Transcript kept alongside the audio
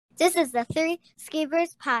This is the Three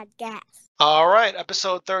Skeevers Podcast. All right,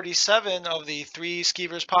 episode 37 of the Three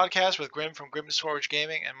Skeevers Podcast with Grim from Grim's Forge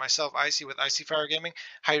Gaming and myself, Icy, with Icy Fire Gaming.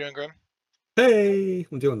 How you doing, Grim? Hey,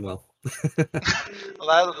 I'm doing well. Well,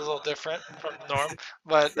 that was a little different from the norm,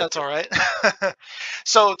 but that's all right.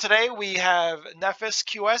 So today we have Nephis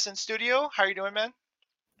QS in studio. How are you doing, man?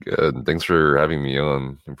 Good. Thanks for having me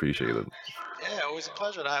on. Appreciate it. Yeah, always a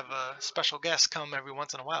pleasure to have a special guest come every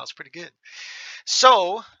once in a while. It's pretty good.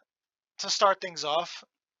 So, to start things off,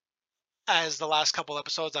 as the last couple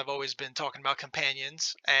episodes, I've always been talking about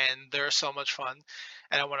companions, and they're so much fun.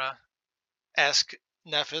 And I want to ask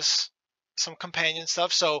Nephis some companion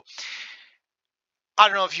stuff. So, I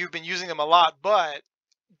don't know if you've been using them a lot, but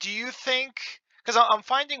do you think, because I'm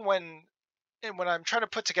finding when I'm trying to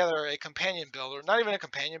put together a companion build, or not even a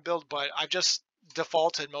companion build, but I've just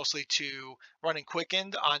defaulted mostly to running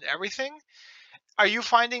Quickened on everything. Are you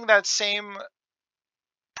finding that same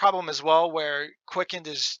problem as well, where Quickened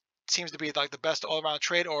seems to be like the best all-around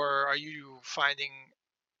trait, or are you finding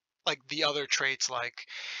like the other traits like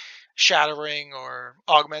Shattering or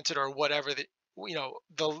Augmented or whatever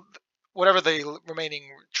whatever the remaining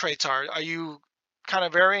traits are you kind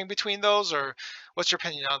of varying between those, or what's your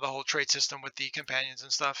opinion on the whole trait system with the companions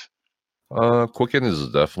and stuff? Quicken is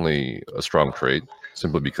definitely a strong trait,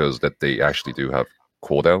 simply because that they actually do have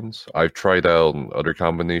cooldowns. I've tried out other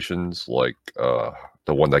combinations, like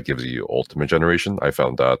the one that gives you ultimate generation. I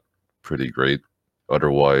found that pretty great.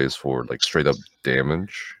 Otherwise, for like straight up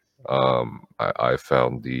damage, I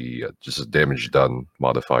found the just damage done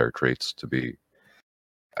modifier traits to be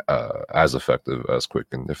as effective as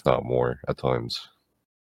Quicken, if not more, at times.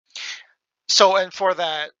 So, and for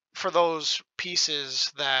those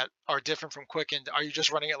pieces that are different from Quickened, are you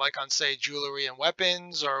just running it like on, say, jewelry and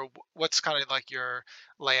weapons, or what's kind of like your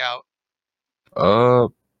layout?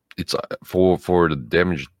 It's for the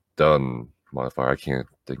damage done modifier. I can't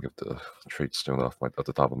think of the trait stone off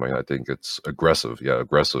the top of my head. I think it's aggressive. Yeah,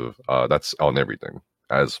 aggressive. That's on everything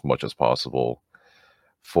as much as possible.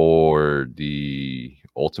 For the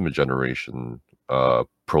ultimate generation,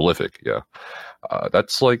 prolific. Yeah,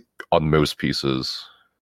 that's like on most pieces.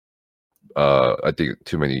 I think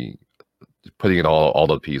putting in all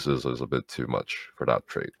the pieces is a bit too much for that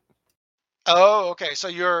trait. Oh, okay. So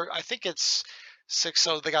I think it's 6.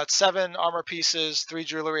 So they got 7 armor pieces, 3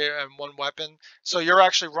 jewelry, and 1 weapon. So you're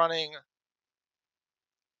actually running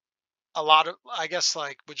a lot of, I guess,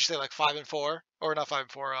 like, would you say like 5 and 4, or not 5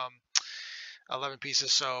 and 4? 11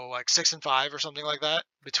 pieces, so like 6 and 5 or something like that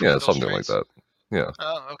between Yeah, those something traits? like that. Yeah.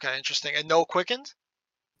 Oh, okay, interesting. And no Quickened?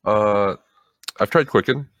 I've tried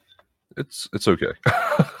Quicken. It's okay.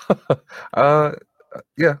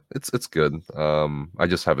 Yeah, it's good. I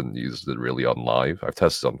just haven't used it really on live. I've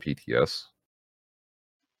tested on PTS,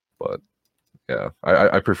 but yeah,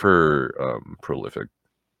 I prefer prolific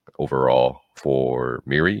overall for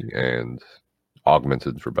Miri and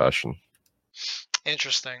augmented for Bastion.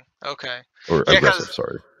 Interesting. Okay. Or Yeah, aggressive,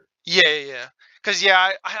 sorry. Yeah. Because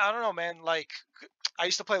I don't know, man. Like, I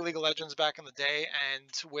used to play League of Legends back in the day,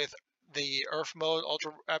 and with the Earth mode,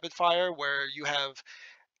 Ultra Rapid Fire, where you have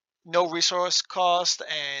no resource cost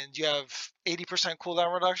and you have 80%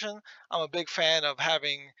 cooldown reduction, I'm a big fan of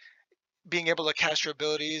being able to cast your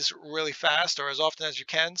abilities really fast or as often as you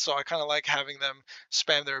can. So I kind of like having them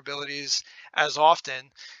spam their abilities as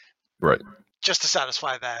often, Right. just to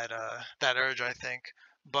satisfy that urge, I think.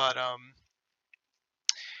 But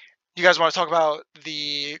you guys want to talk about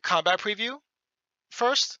the combat preview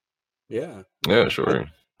first? Yeah. Yeah, sure.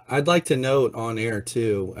 I'd like to note on air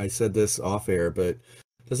too. I said this off air, but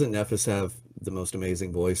doesn't Nephis have the most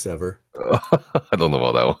amazing voice ever? I don't know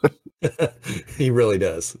about that one. He really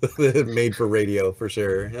does. Made for radio for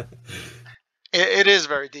sure. It is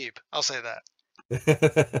very deep. I'll say that.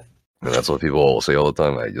 And that's what people say all the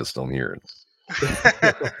time. I just don't hear it.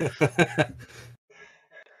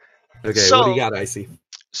 Okay, so, what do you got, Icy?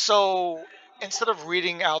 So instead of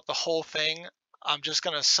reading out the whole thing, I'm just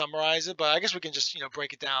going to summarize it, but I guess we can just,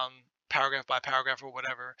 break it down paragraph by paragraph or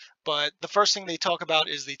whatever. But the first thing they talk about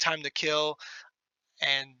is the time to kill.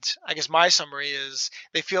 And I guess my summary is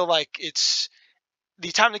they feel like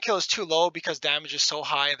the time to kill is too low because damage is so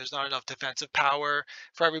high and there's not enough defensive power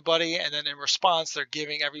for everybody. And then in response, they're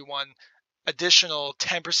giving everyone additional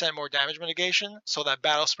 10% more damage mitigation. So that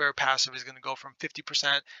Battle Spirit passive is going to go from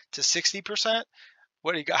 50% to 60%.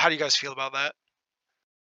 How do you guys feel about that?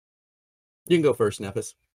 You can go first,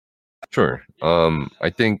 Nephis. Sure. I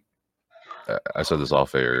think I said this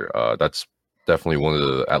off air. That's definitely one of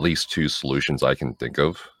the at least 2 solutions I can think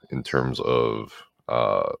of in terms of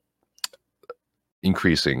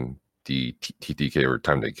increasing the TTK, or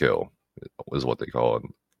time to kill, is what they call it.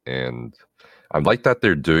 And I like that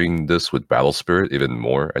they're doing this with Battle Spirit even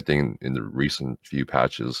more. I think in the recent few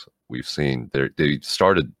patches we've seen they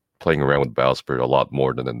started playing around with Battle Spirit a lot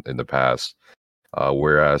more than in the past.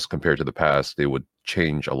 Whereas compared to the past, they would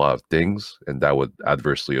change a lot of things, and that would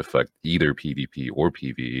adversely affect either PvP or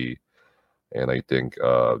PvE. And I think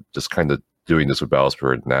just kind of doing this with Battle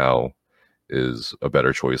Spirit now is a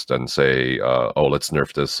better choice than say, oh, let's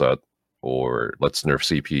nerf this set or let's nerf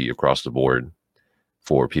CP across the board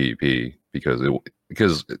for PvP,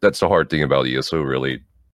 because that's the hard thing about ESO, really,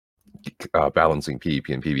 balancing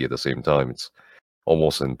PvP and PvE at the same time. It's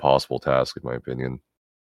almost an impossible task, in my opinion.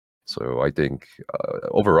 So I think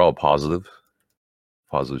overall positive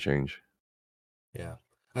change. Yeah,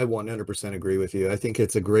 I 100% agree with you. I think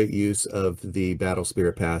it's a great use of the Battle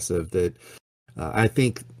Spirit passive that I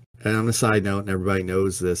think, and on a side note, and everybody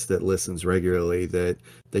knows this that listens regularly, that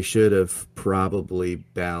they should have probably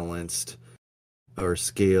balanced or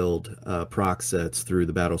scaled proc sets through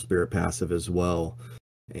the Battle Spirit passive as well.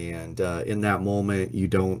 And in that moment, you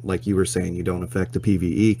don't, like you were saying, you don't affect the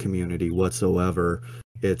PvE community whatsoever.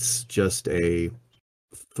 It's just a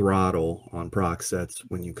throttle on proc sets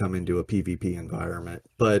when you come into a PvP environment.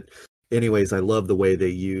 But anyways, I love the way they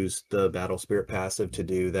use the Battle Spirit passive to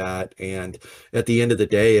do that. And at the end of the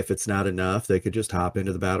day, if it's not enough, they could just hop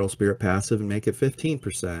into the Battle Spirit passive and make it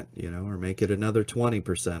 15%, or make it another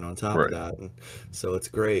 20% on top of that. And so it's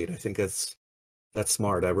great. I think that's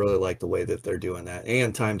smart. I really like the way that they're doing that.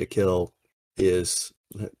 And time to kill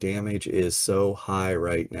damage is so high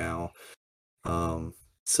right now.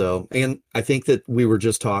 So, and I think that we were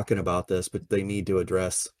just talking about this, but they need to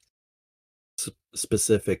address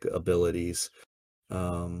specific abilities.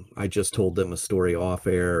 I just told them a story off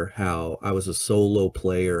air how I was a solo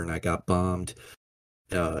player and I got bombed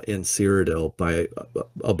in Cyrodiil by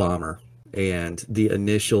a bomber, and the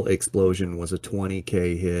initial explosion was a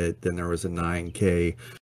 20k hit, then there was a 9k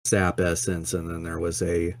sap essence, and then there was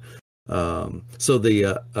a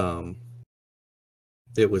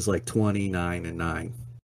it was like 29 and 9,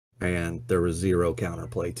 and there was 0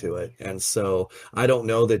 counterplay to it. And so I don't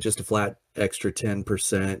know that just a flat extra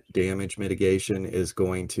 10% damage mitigation is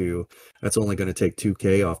that's only going to take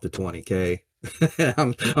 2k off the 20k.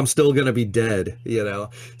 I'm still going to be dead,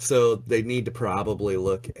 so they need to probably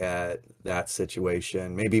look at that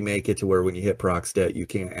situation, maybe make it to where when you hit proc stat you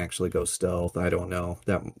can't actually go stealth. I don't know,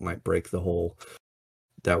 that might would break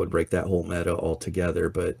that whole meta altogether,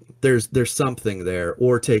 but there's something there.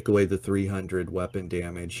 Or take away the 300 weapon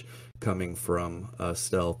damage coming from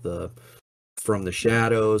stealth from the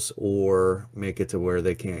shadows, or make it to where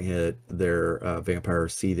they can't hit their vampire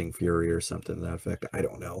seething fury or something to that effect. I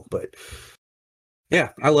don't know, but yeah,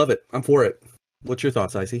 I love it. I'm for it. What's your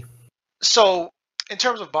thoughts, Icy? So in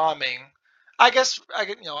terms of bombing, I guess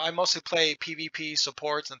I mostly play PvP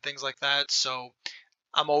supports and things like that, so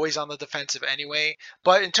I'm always on the defensive anyway.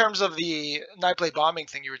 But in terms of the Nightblade bombing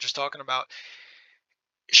thing you were just talking about,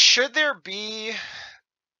 should there be,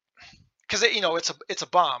 because it's a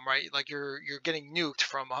bomb, right? Like you're getting nuked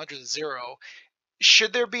from 100 to 0.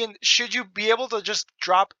 Should you be able to just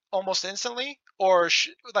drop almost instantly, or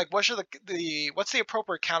what's the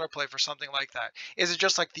appropriate counterplay for something like that? Is it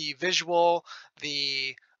just like the visual,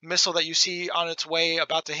 the missile that you see on its way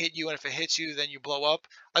about to hit you, and if it hits you, then you blow up?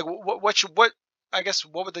 Like what would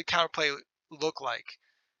the counterplay look like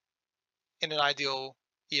in an ideal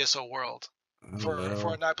ESO world for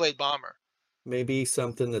a Nightblade bomber? Maybe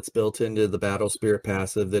something that's built into the Battle Spirit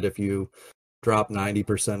passive that if you drop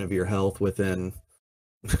 90% of your health within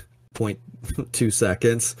 0.2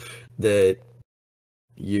 seconds, that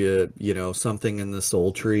something in the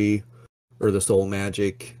soul tree or the soul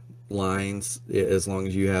magic lines, as long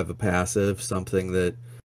as you have a passive, something that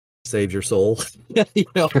saves your soul.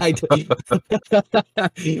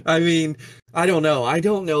 I mean, I don't know. I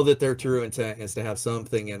don't know that their true intent is to have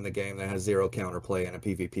something in the game that has 0 counterplay in a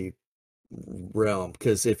PvP realm.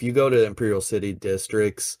 Because if you go to Imperial City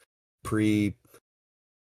districts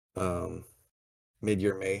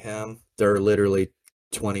mid-year mayhem, there are literally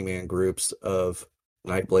 20-man groups of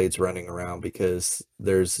Nightblades running around because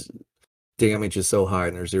damage is so high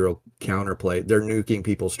and there's 0 counterplay. They're nuking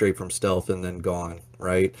people straight from stealth and then gone,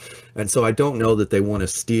 right? And so I don't know that they want to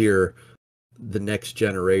steer the next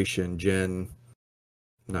generation,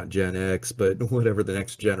 not Gen X, but whatever the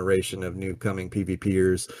next generation of new coming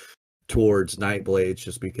PvPers towards Nightblades,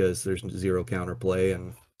 just because there's 0 counterplay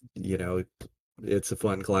and it's a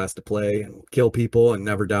fun class to play and kill people and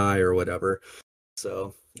never die or whatever.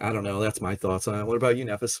 So I don't know. That's my thoughts on it. What about you,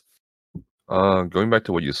 Nefis? Going back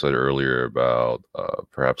to what you said earlier about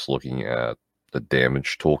perhaps looking at the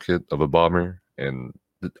damage toolkit of a bomber, and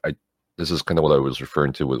the this is kind of what I was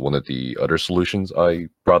referring to with one of the other solutions I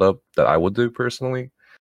brought up that I would do personally.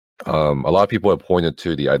 A lot of people have pointed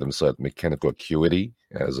to the item set mechanical acuity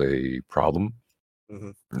as a problem,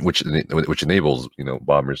 which enables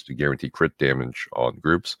bombers to guarantee crit damage on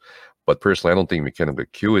groups. But personally, I don't think mechanical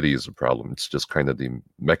acuity is a problem. It's just kind of the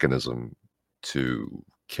mechanism to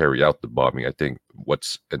carry out the bombing. I think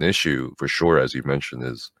what's an issue for sure, as you mentioned,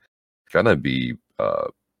 is gonna be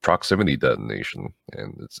proximity detonation.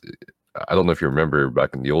 And I don't know if you remember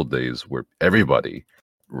back in the old days where everybody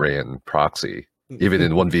ran proxy. Even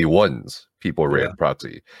in 1v1s, people ran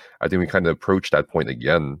proxy. I think we kind of approached that point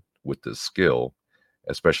again with this skill,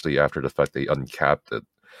 especially after the fact they uncapped it.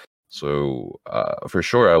 So for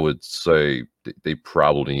sure, I would say they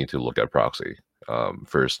probably need to look at proxy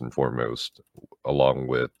first and foremost, along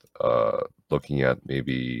with looking at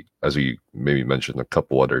maybe, as we maybe mentioned, a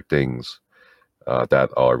couple other things that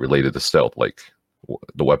are related to stealth, like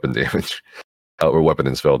the weapon damage or weapon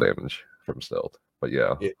and spell damage from stealth. But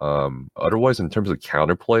yeah. Otherwise, in terms of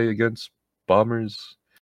counterplay against bombers,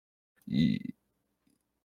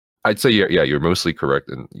 I'd say you're mostly correct,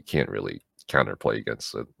 and you can't really counterplay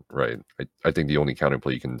against it, right? I think the only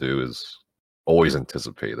counterplay you can do is always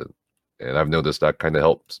anticipate it, and I've noticed that kind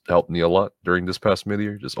of helped me a lot during this past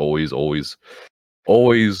mid-year. Just always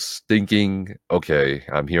thinking, okay,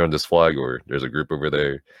 I'm here on this flag, or there's a group over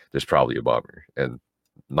there. There's probably a bomber, and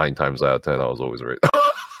 9 times out of 10, I was always right.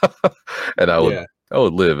 And I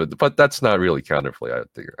would live, but that's not really counterplay. I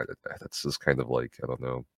think that's just kind of like, I don't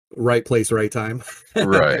know, right place, right time.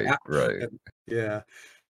 right. Yeah.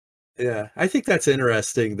 I think that's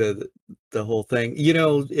interesting. The whole thing.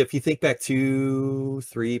 If you think back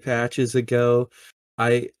 2-3 patches ago,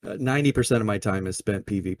 90% of my time is spent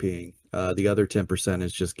PvPing. The other 10%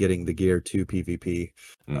 is just getting the gear to PvP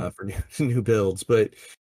for new builds. But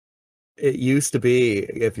it used to be,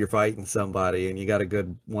 if you're fighting somebody and you got a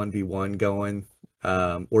good 1v1 going,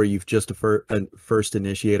 or you've just first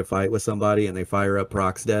initiate a fight with somebody and they fire up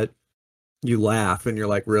Proxdet, you laugh and you're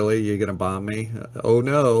like, really? You're going to bomb me? Oh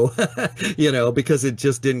no. Because it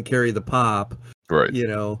just didn't carry the pop, right?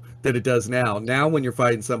 That it does now. Now when you're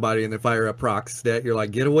fighting somebody and they fire up Proxdet, you're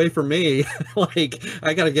like, get away from me. Like,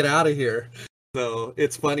 I got to get out of here. So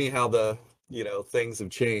it's funny how the, things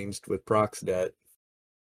have changed with Proxdet.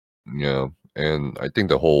 Yeah, and I think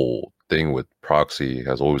the whole thing with proxy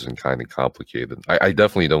has always been kind of complicated. I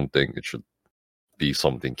definitely don't think it should be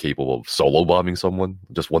something capable of solo bombing someone,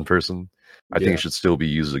 just one person. I think it should still be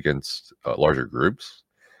used against larger groups.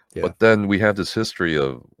 Yeah. But then we have this history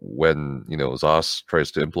of when, ZOS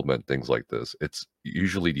tries to implement things like this, it's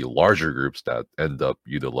usually the larger groups that end up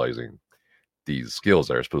utilizing these skills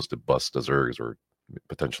that are supposed to bust the Zergs or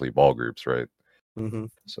potentially ball groups, right?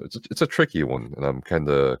 So it's a tricky one, and I'm kind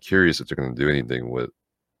of curious if they're going to do anything with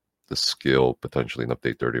the skill potentially in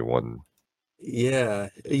update 31. Yeah,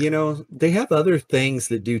 they have other things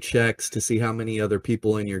that do checks to see how many other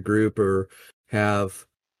people in your group have,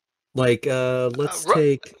 like, let's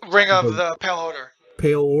take Ring of the Pale Order.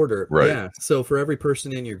 Pale Order, right? Yeah. So for every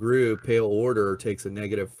person in your group, Pale Order takes a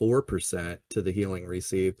 -4% to the healing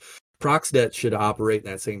received. Proxdet should operate in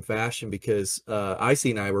that same fashion, because Icy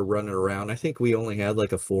and I were running around. I think we only had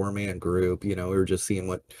like a 4-man group. We were just seeing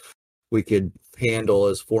what we could handle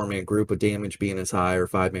as 4-man group with damage being as high, or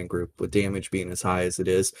 5-man group with damage being as high as it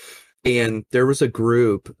is. And there was a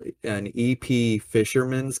group, an EP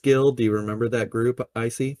Fisherman's Guild. Do you remember that group,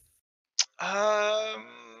 Icy?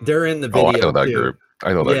 They're in the video. I know that group.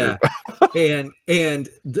 I know that group. and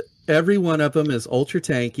every one of them is ultra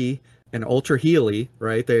tanky and ultra healy,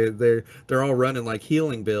 right? They're all running like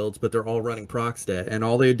healing builds, but they're all running Proxdet, and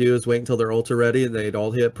all they do is wait until they're ultra ready, and they'd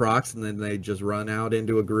all hit procs, and then they'd just run out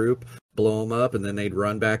into a group, blow them up, and then they'd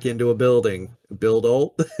run back into a building, build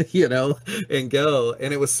ult, and go.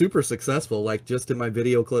 And it was super successful. Like, just in my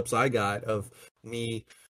video clips I got of me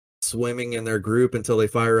swimming in their group until they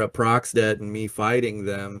fire up Proxdet, and me fighting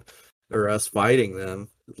them, or us fighting them,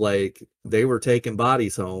 like, they were taking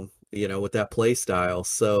bodies home, with that play style.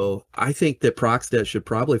 So I think that Proxdet should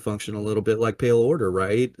probably function a little bit like Pale Order,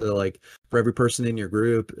 right? Like, for every person in your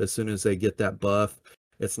group, as soon as they get that buff,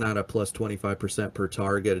 it's not a plus 25% per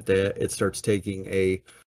target. It starts taking a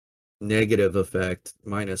negative effect,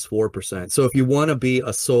 -4%. So if you want to be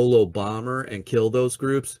a solo bomber and kill those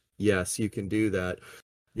groups, yes, you can do that.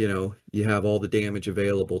 You have all the damage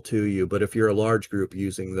available to you. But if you're a large group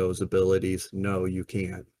using those abilities, no, you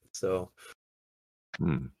can't. So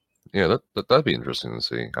yeah, that'd be interesting to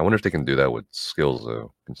see. I wonder if they can do that with skills,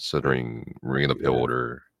 though, considering Ring of the Pale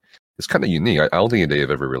Order. It's kind of unique. I don't think they've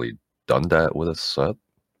ever really done that with a set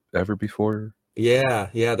ever before. Yeah,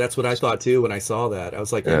 that's what I thought too when I saw that. I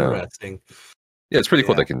was like, Yeah. interesting. Yeah, it's pretty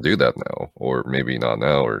cool Yeah. they can do that now, or maybe not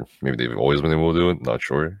now, or maybe they've always been able to do it. Not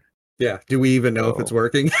sure. Yeah. Do we even know if it's So,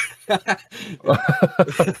 working?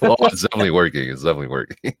 well, it's definitely working. It's definitely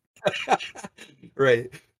working. Right.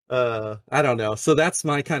 I don't know. So that's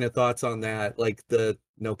my kind of thoughts on that, like the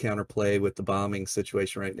no counterplay with the bombing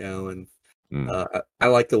situation right now. And Mm. I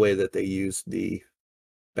like the way that they use the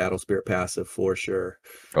Battle Spirit passive for sure.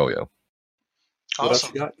 Oh yeah. What else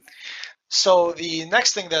Awesome. you got? So the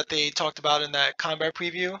next thing that they talked about in that combat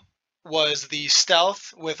preview was the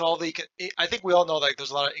stealth with all the. I think we all know like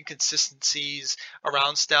there's a lot of inconsistencies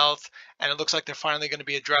around stealth, and it looks like they're finally going to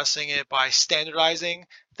be addressing it by standardizing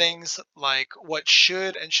things like what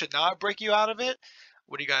should and should not break you out of it.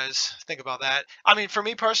 What do you guys think about that? I mean, for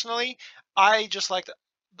me personally, I just like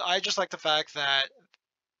the fact that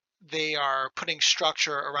they are putting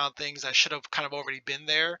structure around things that should have kind of already been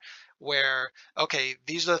there. Where okay,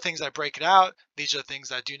 these are the things that break it out. These are the things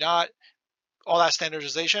that do not. All that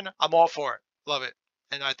standardization, I'm all for it. Love it.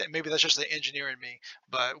 And I think maybe that's just the engineer in me.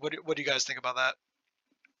 But what do you guys think about that?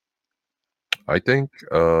 I think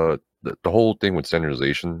the whole thing with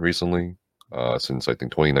standardization recently, since I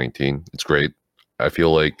think 2019, it's great. I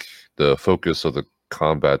feel like the focus of the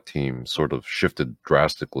combat team sort of shifted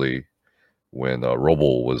drastically when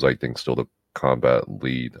Roble was, I think, still the combat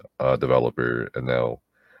lead developer, and now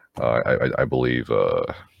I believe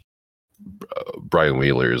Brian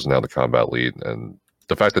Wheeler is now the combat lead. And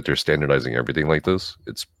the fact that they're standardizing everything like this,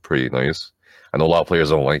 it's pretty nice. I know a lot of players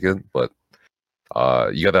don't like it, but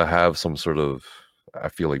you gotta have some sort of, I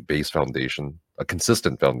feel like, base foundation, a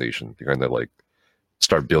consistent foundation to kind of like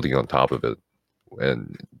start building on top of it,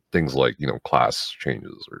 and things like class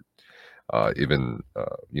changes or even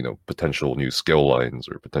potential new skill lines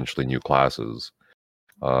or potentially new classes.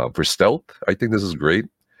 For stealth, I think this is great.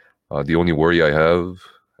 The only worry I have,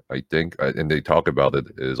 I think, and they talk about it,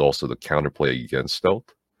 is also the counterplay against stealth.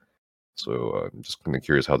 So I'm just kind of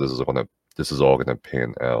curious how this is all gonna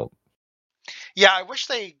pan out. Yeah, I wish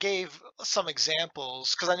they gave some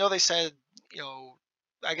examples because I know they said,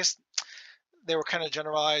 I guess they were kind of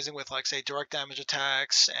generalizing with like say direct damage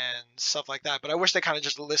attacks and stuff like that. But I wish they kind of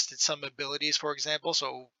just listed some abilities, for example,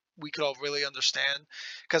 so we could all really understand.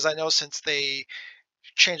 Because I know since they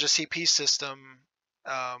changed the CP system,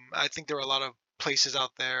 I think there are a lot of places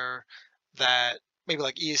out there that maybe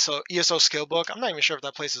like ESO skill book. I'm not even sure if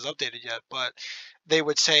that place is updated yet, but they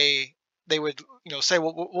would say say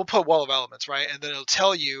we'll put wall of elements, right, and then it'll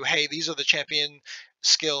tell you, hey, these are the champion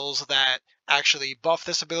skills that actually buff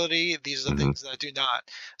this ability. These are the Mhm. things that do not.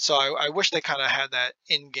 So I wish they kind of had that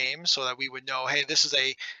in game so that we would know, hey, this is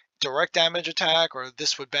a direct damage attack, or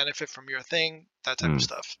this would benefit from your thing, that type of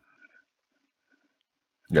stuff.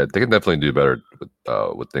 Yeah, they can definitely do better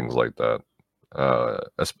with things like that.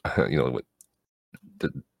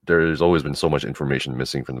 There's always been so much information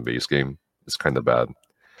missing from the base game. It's kind of bad,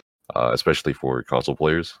 especially for console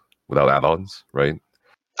players without add-ons, right?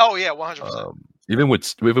 Oh yeah, 100%. Even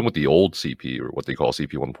with the old CP, or what they call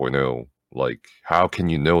CP 1.0, like how can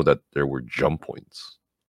you know that there were jump points?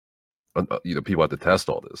 People have to test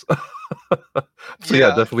all this. So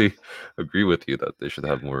yeah, definitely agree with you that they should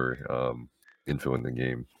have more info in the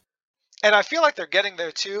game. And I feel like they're getting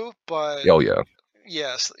there too, but Oh yeah,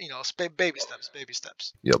 yes, baby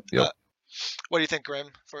steps. yep. What do you think, Grim,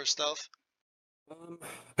 for stealth?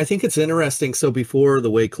 I think it's interesting. So before,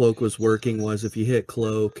 the way Cloak was working was if you hit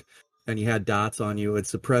Cloak and you had dots on you, it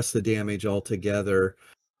suppressed the damage altogether.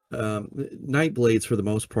 Nightblades, for the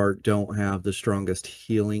most part, don't have the strongest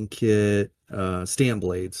healing kit. Stand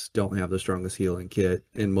blades don't have the strongest healing kit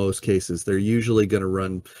in most cases. They're usually going to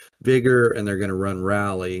run Vigor and they're going to run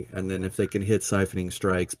Rally. And then if they can hit Siphoning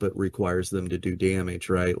Strikes, but requires them to do damage,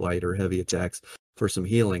 right? Light or heavy attacks for some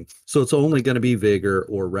healing. So it's only going to be Vigor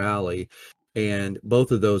or Rally. And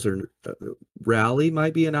both of those are Rally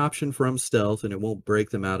might be an option from stealth, and it won't break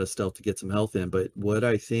them out of stealth to get some health in. But what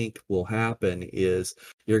I think will happen is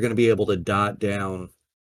you're going to be able to dot down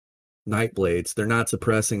Nightblades. They're not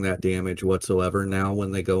suppressing that damage whatsoever. Now,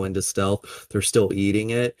 when they go into stealth, they're still eating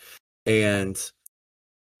it. And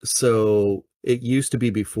so it used to be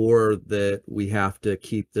before that we have to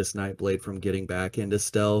keep this Nightblade from getting back into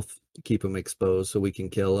stealth, keep them exposed so we can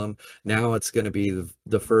kill them. Now it's going to be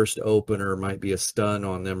the first opener might be a stun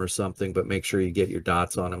on them or something, but make sure you get your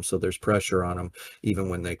dots on them so there's pressure on them even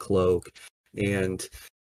when they cloak. And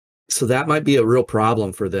So that might be a real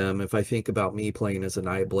problem for them. If I think about me playing as a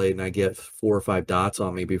Nightblade and I get 4 or 5 dots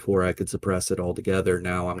on me before I could suppress it altogether,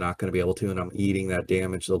 now I'm not going to be able to, and I'm eating that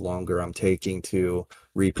damage the longer I'm taking to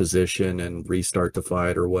reposition and restart the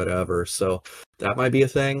fight or whatever. So that might be a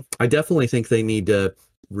thing. I definitely think they need to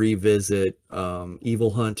revisit Evil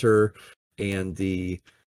Hunter and the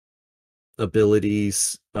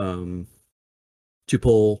abilities to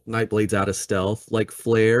pull Nightblades out of stealth. Like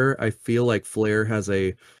Flare, I feel like Flare has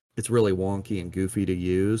it's really wonky and goofy to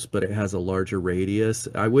use, but it has a larger radius.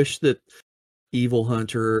 I wish that Evil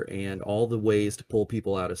Hunter and all the ways to pull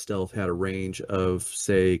people out of stealth had a range of,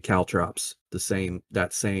 say, Caltrops,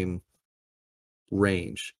 that same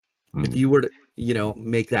range. If you were to,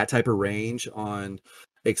 make that type of range on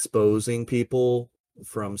exposing people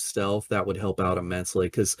from stealth, that would help out immensely,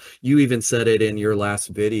 because you even said it in your last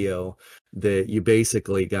video that you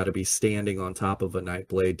basically got to be standing on top of a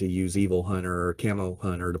Nightblade to use Evil Hunter or Camo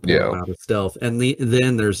Hunter to pull them out of stealth, and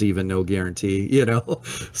then there's even no guarantee,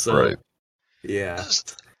 so Right. Yeah.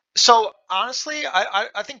 So honestly,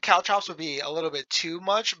 I think Caltrops would be a little bit too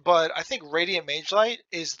much, but I think Radiant Mage Light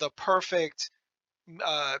is the perfect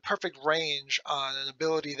range on an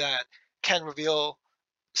ability that can reveal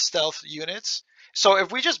stealth units. So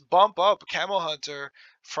if we just bump up Camo Hunter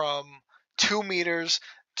from 2 meters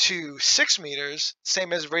to 6 meters,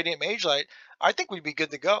 same as Radiant Mage Light, I think we'd be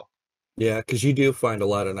good to go. Yeah, because you do find a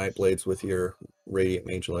lot of Nightblades with your Radiant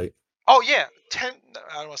Mage Light. Oh yeah, I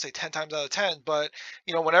don't want to say 10 times out of 10, but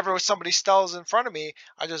whenever somebody steals in front of me,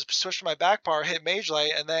 I just switch to my back bar, hit Mage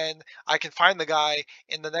Light, and then I can find the guy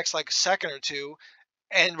in the next second or two,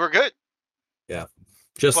 and we're good. Yeah.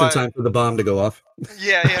 Just in time for the bomb to go off.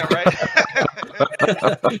 Yeah, right.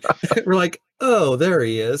 We're like, oh, there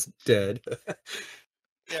he is, dead.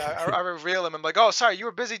 Yeah, I reveal him. I'm like, oh, sorry, you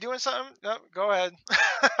were busy doing something? No, go ahead.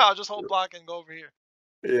 I'll just hold block and go over here.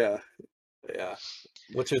 Yeah.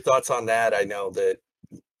 What's your thoughts on that? I know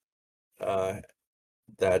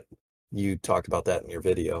that you talked about that in your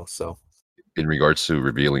video. So, in regards to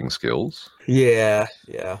revealing skills, yeah.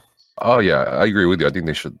 Oh yeah, I agree with you. I think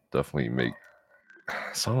they should definitely make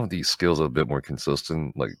some of these skills a bit more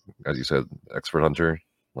consistent. Like as you said, Expert Hunter.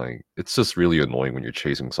 Like it's just really annoying when you're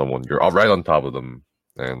chasing someone. You're right on top of them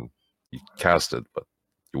and you cast it, but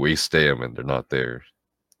you waste stam and they're not there,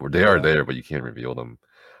 or they are there, but you can't reveal them.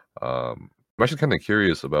 I'm actually kind of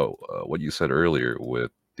curious about what you said earlier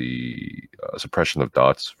with the suppression of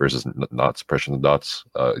dots versus not suppression of dots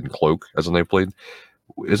in Cloak as a Nightblade.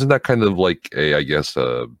 Isn't that kind of like a, I guess,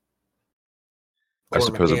 I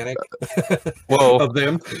suppose, well, of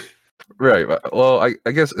them, right? Well,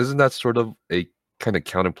 I guess isn't that sort of a kind of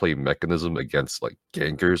counterplay mechanism against like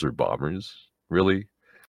gankers or bombers? Really,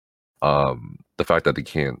 the fact that they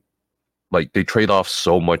can't. Like, they trade off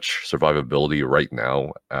so much survivability right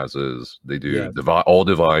now, as is. They do all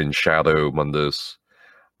Divine, Shadow, Mundus.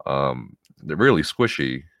 They're really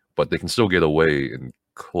squishy, but they can still get away in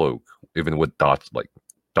Cloak, even with dots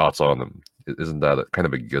on them. Isn't that kind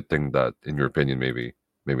of a good thing that, in your opinion, maybe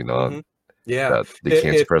not? Mm-hmm. Yeah. That they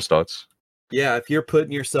can't suppress dots? Yeah, if you're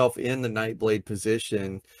putting yourself in the Nightblade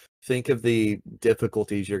position, think of the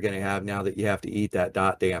difficulties you're going to have now that you have to eat that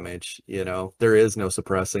dot damage. There is no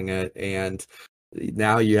suppressing it, and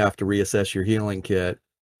now you have to reassess your healing kit,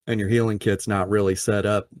 and your healing kit's not really set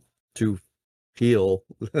up to heal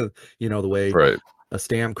the way a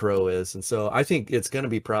Stam Crow is. And so I think it's going to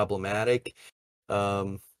be problematic.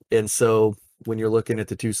 And so when you're looking at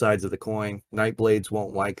the two sides of the coin, Nightblades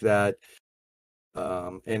won't like that.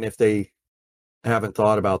 And if they haven't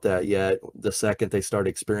thought about that yet, the second they start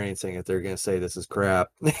experiencing it, they're going to say, this is crap.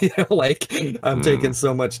 I'm taking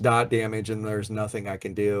so much dot damage and there's nothing I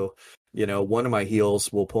can do. One of my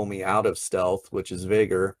heals will pull me out of stealth, which is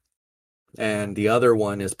Vigor, and the other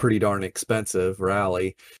one is pretty darn expensive,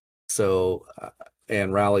 Rally. So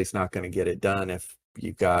and Rally's not going to get it done if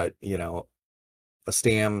you've got a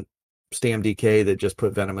Stam DK that just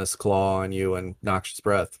put Venomous Claw on you and Noxious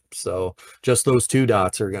Breath. So just those 2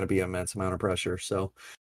 dots are going to be an immense amount of pressure. So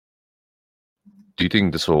do you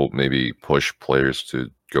think this will maybe push players to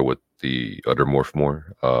go with the other morph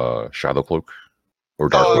more, Shadow Cloak or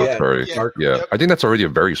Dark Cloak? Sorry. Yeah. I think that's already a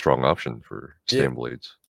very strong option for Stam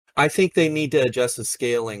Blades. I think they need to adjust the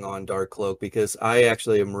scaling on Dark Cloak, because I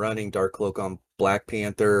actually am running Dark Cloak on Black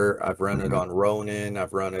Panther. I've run it on Ronin.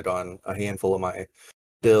 I've run it on a handful of my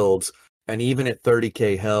builds, and even at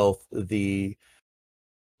 30k health, the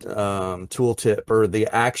tooltip or the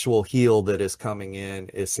actual heal that is coming in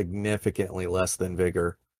is significantly less than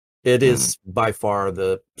Vigor. It is by far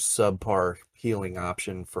the subpar healing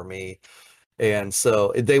option for me. And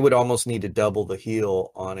so they would almost need to double the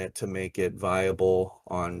heal on it to make it viable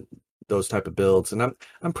on those type of builds. And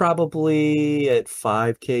I'm probably at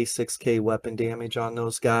 5k 6k weapon damage on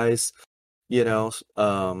those guys, you know.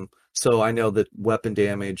 So I know that weapon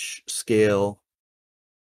damage scale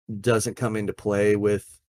doesn't come into play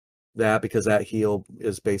with that because that heal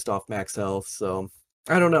is based off max health. So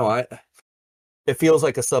I don't know. It feels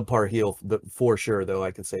like a subpar heal, but for sure though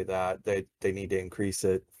I can say that they need to increase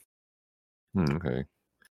it. Okay.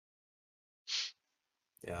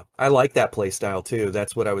 Yeah, I like that play style too.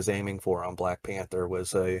 That's what I was aiming for on Black Panther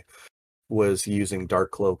was using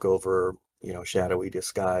Dark Cloak over, you know, Shadowy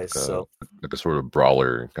Disguise. So like a sort of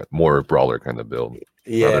brawler, more brawler kind of build,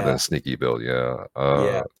 rather than a sneaky build. Yeah.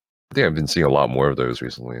 Yeah. I think I've been seeing a lot more of those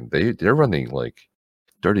recently. They're running like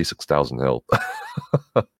 36,000 health,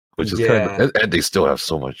 which is kind of, and they still have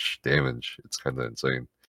so much damage. It's kind of insane.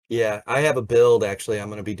 Yeah, I have a build actually. I'm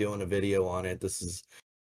going to be doing a video on it. This is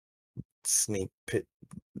sneak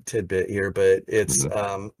tidbit here, but it's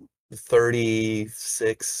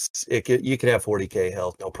 36. You could have 40k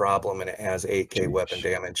health, no problem, and it has 8k weapon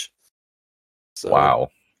damage. So, wow.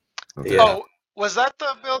 Okay. Yeah. Oh, was that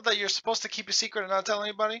the build that you're supposed to keep a secret and not tell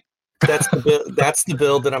anybody? That's the build. That's the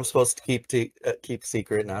build that I'm supposed to keep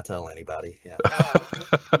secret and not tell anybody. Yeah.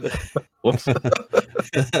 Whoops.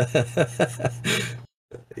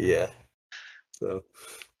 Yeah. So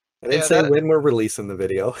I didn't say when we're releasing the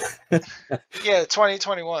video. Yeah,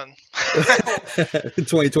 2021.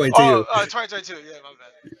 2022. Oh, 2022. Yeah, my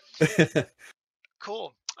bad.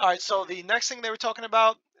 Cool. All right. So the next thing they were talking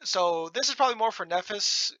about. So this is probably more for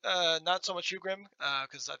Nephis, not so much Ugrim,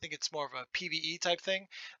 because I think it's more of a PvE type thing.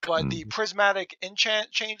 But the prismatic enchant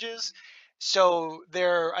changes. So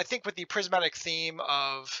I think with the prismatic theme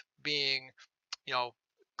of being, you know,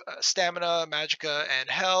 stamina, magicka, and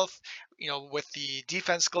health, you know, with the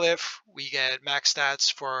defense glyph, we get max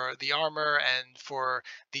stats for the armor, and for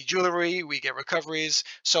the jewelry, we get recoveries.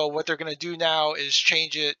 So what they're going to do now is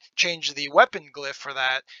change the weapon glyph for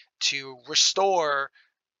that to restore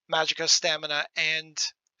magicka, stamina, and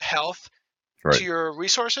health to your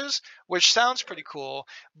resources, which sounds pretty cool.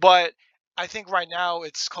 But I think right now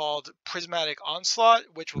it's called Prismatic Onslaught,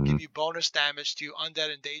 which will give you bonus damage to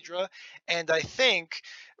Undead and Daedra. And I think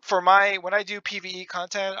when I do PvE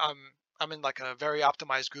content, I'm in like a very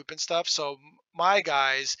optimized group and stuff. So my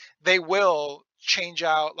guys, they will change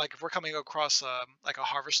out, like if we're coming across like a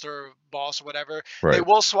harvester boss or whatever, they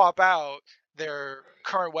will swap out their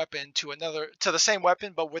current weapon to the same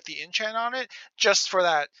weapon but with the enchant on it, just for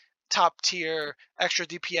that top tier extra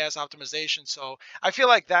DPS optimization. So I feel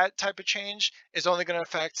like that type of change is only going to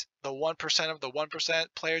affect the 1% of the 1%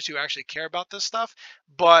 players who actually care about this stuff.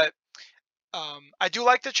 But I do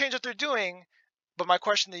like the change that they're doing. But my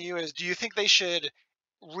question to you is, do you think they should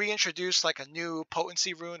reintroduce like a new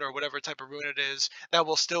potency rune or whatever type of rune it is that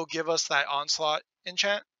will still give us that onslaught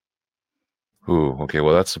enchant? Ooh, okay.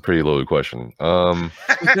 Well, that's a pretty loaded question. Because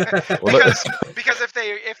if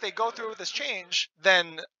they go through with this change,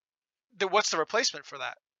 then what's the replacement for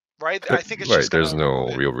that? Right? I think it's just there's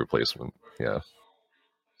no real replacement. Yeah.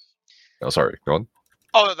 Oh, sorry. Go on.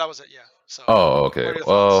 Oh, that was it. Yeah. So. Oh, okay.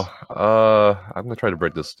 Well, I'm gonna try to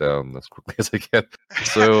break this down as quickly as I can.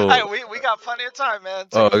 So. Hey, we got plenty of time, man.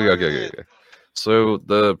 Okay. So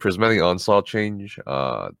the Prismatic Onslaught change,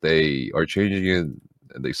 they are changing it.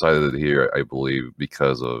 And they cited it here, I believe,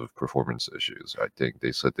 because of performance issues. I think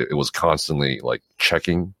they said that it was constantly like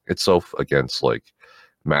checking itself against like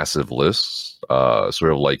massive lists,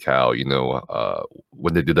 sort of like how, you know,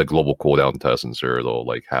 when they did that global cooldown test in Cyrodiil,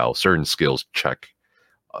 like how certain skills check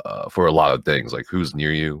for a lot of things, like who's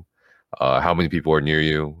near you, how many people are near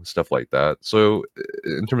you, stuff like that. So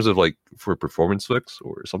in terms of like for performance fix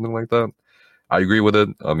or something like that, I agree with it.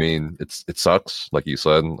 I mean, it sucks, like you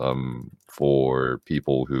said, for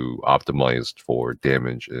people who optimized for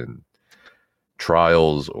damage in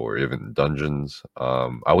trials or even dungeons.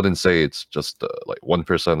 I wouldn't say it's just like 1%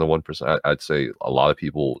 of 1%. I'd say a lot of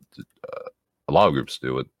people, a lot of groups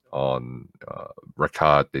do it on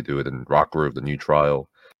Rakat. They do it in Rockgrove, the new trial.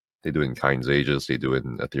 They do it in Kain's Aegis. They do it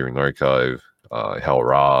in Ethereum Archive, Hel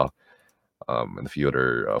Ra, and a few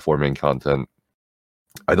other 4-main content.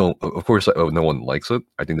 Of course, no one likes it.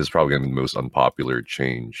 I think this is probably going to be the most unpopular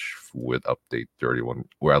change with update 31,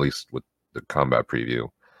 or at least with the combat preview.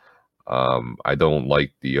 I don't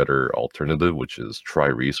like the other alternative, which is try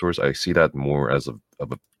resource. I see that more as a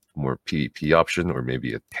more PvP option or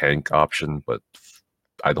maybe a tank option, but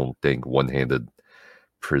I don't think one-handed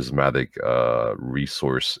prismatic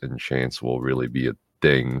resource enchants will really be a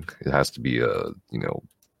thing. It has to be a, you know,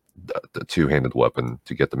 the two-handed weapon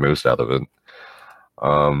to get the most out of it.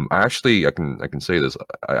 I can say this.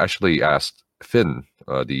 I actually asked Finn,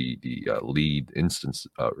 the lead instance,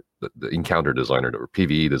 the encounter designer or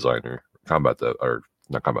PVE designer, combat dev, or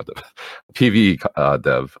not combat dev, PVE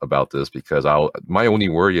dev about this, because my only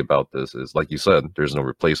worry about this is, like you said, there's no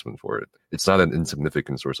replacement for it. It's not an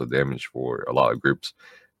insignificant source of damage for a lot of groups,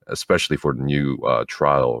 especially for the new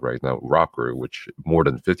trial right now, Rocker, which more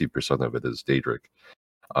than 50% of it is Daedric.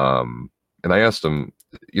 And I asked him,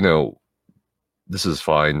 this is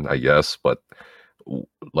fine, I guess, but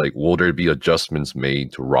like, will there be adjustments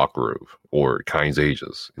made to Rockrove or Kind's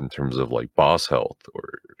Aegis in terms of like boss health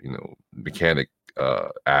or mechanic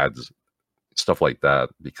adds, stuff like that?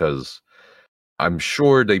 Because I'm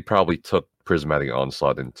sure they probably took Prismatic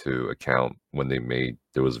Onslaught into account when they made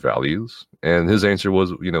those values. And his answer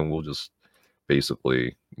was, we'll just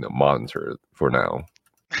basically monitor it for now.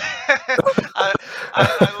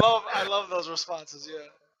 I love those responses.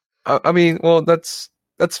 Yeah. I mean, well, that's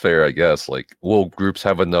fair, I guess. Like, will groups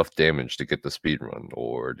have enough damage to get the speed run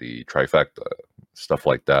or the trifecta, stuff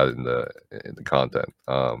like that in the content?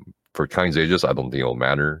 For Kind's Aegis, I don't think it'll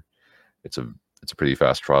matter. It's a pretty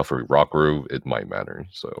fast trial. For Rockrove, it might matter.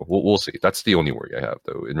 So we'll see. That's the only worry I have,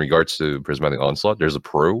 though. In regards to Prismatic Onslaught, there's a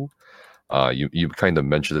pro. You kind of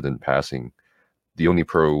mentioned it in passing. The only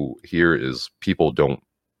pro here is people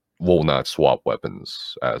will not swap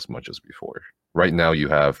weapons as much as before. Right now, you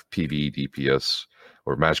have PvE DPS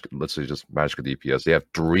or Magic. Let's say just Magic DPS. They have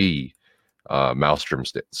 3 Maelstrom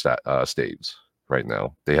staves right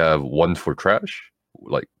now. They have 1 for trash,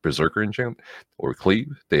 like Berserker enchant or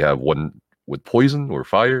Cleave. They have 1 with poison or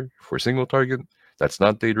fire for single target. That's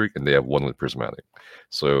not Daedric, and they have 1 with Prismatic.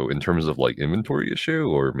 So in terms of like inventory issue,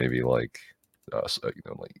 or maybe like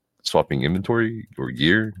like swapping inventory or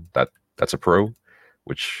gear, that's a pro,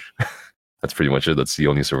 which that's pretty much it. That's the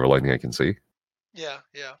only silver lining I can see. Yeah.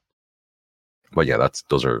 But yeah, that's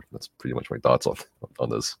pretty much my thoughts on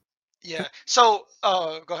this. Yeah. So,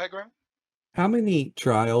 go ahead, Graham. How many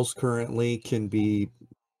trials currently can be,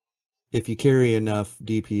 if you carry enough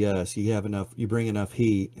DPS, you bring enough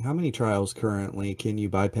heat, how many trials currently can you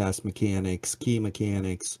bypass mechanics, key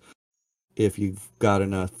mechanics, if you've got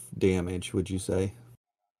enough damage, would you say?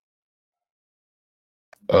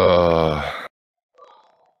 Oh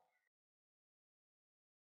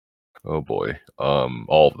boy.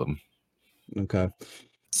 All of them. Okay.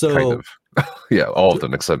 So kind of. Yeah, all of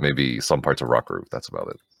them except maybe some parts of Rockrove. That's about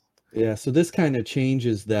it. Yeah, so this kind of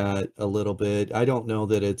changes that a little bit. I don't know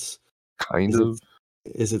that it's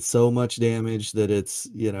is it so much damage that it's,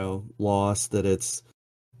 lost, that it's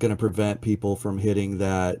going to prevent people from hitting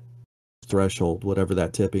that threshold, whatever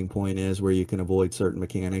that tipping point is, where you can avoid certain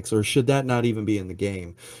mechanics? Or should that not even be in the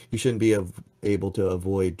game? You shouldn't be able to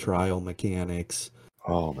avoid trial mechanics.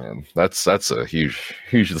 Oh man, that's a huge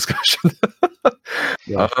discussion.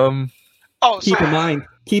 Yeah.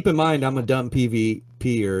 Keep in mind, I'm a dumb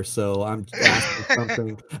PvPer, so I'm asking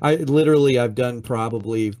something. I've done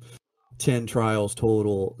probably 10 trials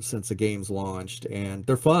total since the game's launched, and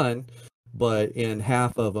they're fun, but in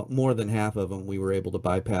more than half of them, we were able to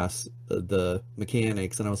bypass the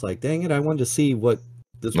mechanics, and I was like, dang it, I wanted to see what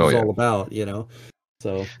this was all about,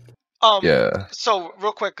 So yeah. So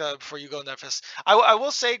real quick, before you go, Nephis, I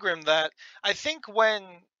will say, Grim, that I think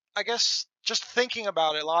just thinking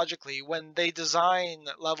about it logically, when they design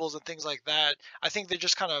levels and things like that, I think they're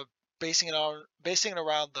just kind of basing it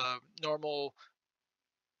around the normal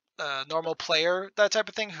player, that type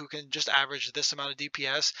of thing, who can just average this amount of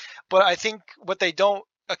DPS. But I think what they don't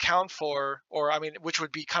account for, which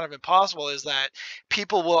would be kind of impossible, is that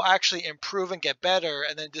people will actually improve and get better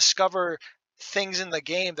and then discover things in the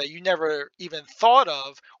game that you never even thought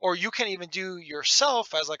of, or you can even do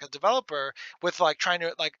yourself as like a developer, with like trying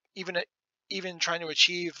to like even trying to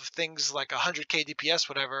achieve things like 100k DPS,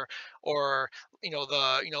 whatever, or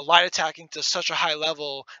light attacking to such a high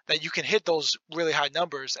level that you can hit those really high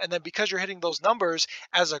numbers. And then because you're hitting those numbers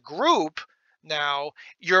as a group, now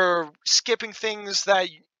you're skipping things that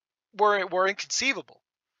were inconceivable.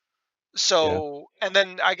 So, yeah. And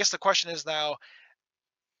then I guess the question is now,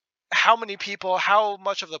 how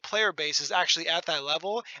much of the player base is actually at that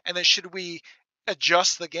level? And then should we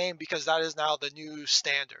adjust the game, because that is now the new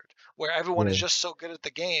standard, where everyone is just so good at the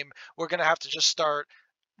game, we're going to have to just start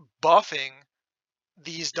buffing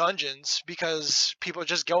these dungeons because people are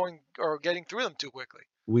just getting through them too quickly.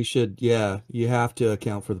 We should, you have to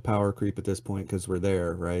account for the power creep at this point, because we're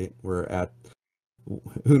there, right? We're at,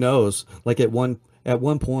 who knows, like at one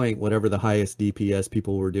point, whatever the highest DPS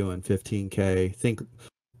people were doing, 15k, think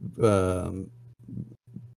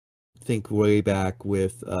way back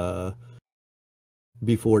with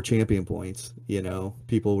before champion points.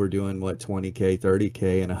 People were doing 20K,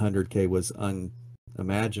 30K, and 100K was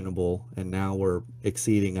unimaginable, and now we're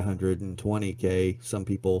exceeding 120K. Some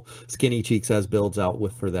people, Skinny Cheeks has builds out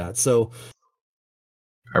with for that. So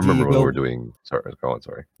I remember when we were doing. Sorry, go on.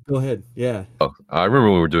 Sorry. Go ahead. Yeah. Oh, I remember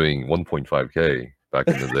when we were doing 1.5K back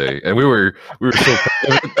in the day, and we were so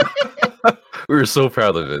proud of it. We were so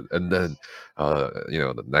proud of it. And then,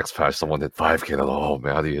 the next patch, someone hit 5K. And oh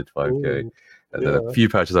man, how do you hit 5K? Ooh, and then a few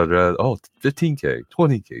patches after that, 15K,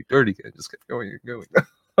 20K, 30K, just kept going and going.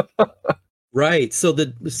 Right. So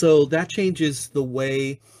that changes the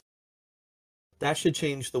way. That should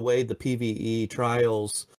change the way the PvE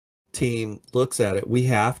trials team looks at it. We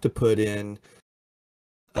have to put in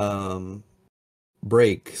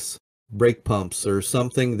brake pumps or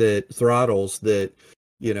something that throttles that,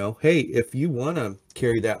 hey, if you want to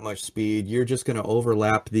carry that much speed, you're just going to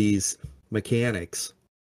overlap these mechanics.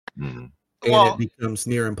 Mm-hmm. And it becomes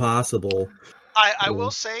near impossible. I will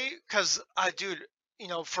say, because dude,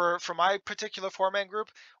 for my particular 4-man group,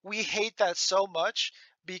 we hate that so much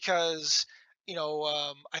because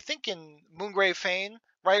I think in Moongrave Fane,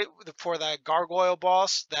 right, for that gargoyle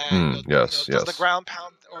boss that does the ground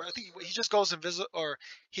pound, or I think he just goes invisible, or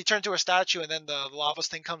he turns to a statue and then the lava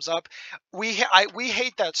thing comes up. We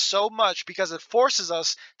hate that so much because it forces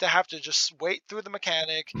us to have to just wait through the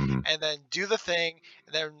mechanic and then do the thing,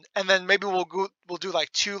 and then maybe we'll do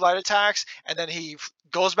like 2 light attacks, and then he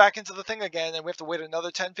goes back into the thing again, and we have to wait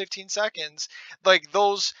another 10-15 seconds. Like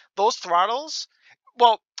those throttles.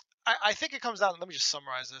 Well, I think it comes down. Let me just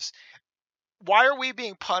summarize this. Why are we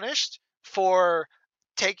being punished for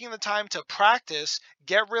taking the time to practice,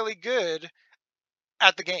 get really good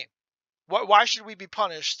at the game? Why should we be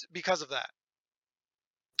punished because of that?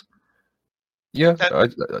 Yeah,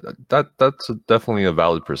 that's definitely a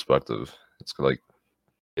valid perspective. It's like,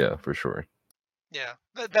 yeah, for sure. Yeah,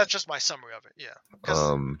 that's just my summary of it. Yeah.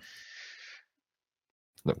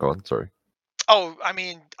 No, go on. Sorry. Oh, I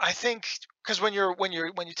mean, I think because when you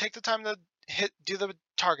take the time to do the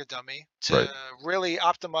target dummy to really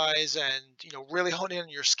optimize and really hone in on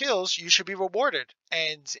your skills, you should be rewarded.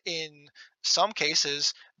 And in some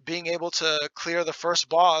cases, being able to clear the first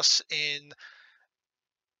boss in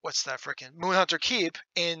what's that freaking Moonhunter Keep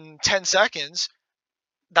in 10 seconds,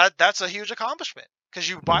 that's a huge accomplishment because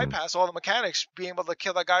you bypass all the mechanics, being able to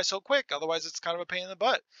kill that guy so quick. Otherwise, it's kind of a pain in the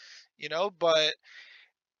butt, But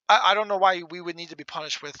I don't know why we would need to be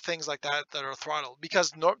punished with things like that are throttled,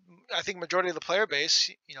 because I think majority of the player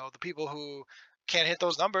base, the people who can't hit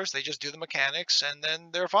those numbers, they just do the mechanics and then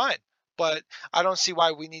they're fine. But I don't see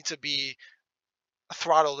why we need to be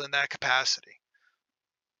throttled in that capacity.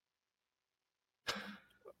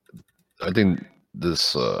 I think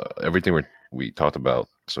this everything we talked about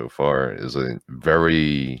so far is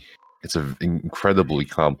it's an incredibly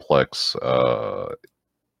complex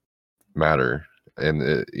matter. And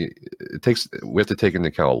we have to take into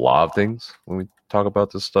account a lot of things when we talk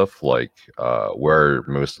about this stuff, like where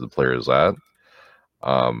most of the players at.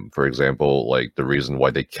 For example, like the reason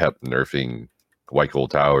why they kept nerfing White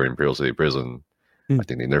Gold Tower in Imperial City Prison, I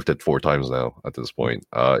think they nerfed it 4 times now at this point,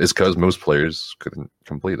 is because most players couldn't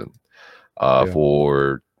complete it.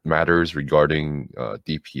 For matters regarding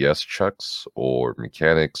DPS checks or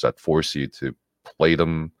mechanics that force you to play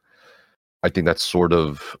them, I think that's sort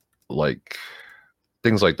of like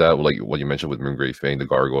things like that, like what you mentioned with Moongrave Fane, the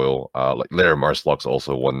Gargoyle, like Lair Marslock's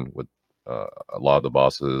also one with a lot of the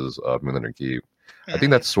bosses, Moonhunter Keep. I think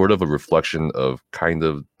that's sort of a reflection of kind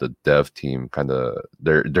of the dev team, kind of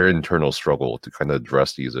their internal struggle to kind of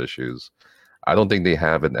address these issues. I don't think they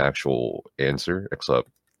have an actual answer, except,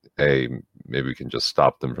 hey, maybe we can just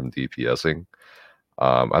stop them from DPSing.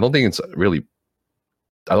 I don't think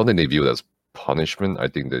they view it as punishment. I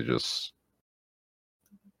think they're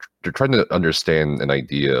trying to understand an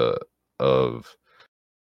idea of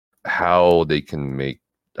how they can make,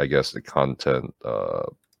 I guess, the content,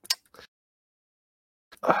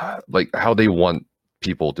 like how they want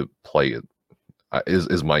people to play it,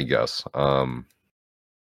 is my guess.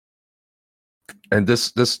 And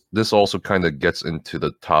this also kind of gets into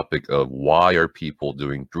the topic of why are people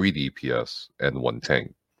doing 3 DPS and 1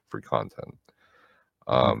 tank for content,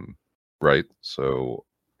 right? So,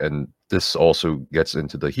 and this also gets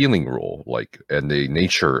into the healing role, and the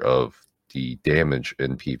nature of the damage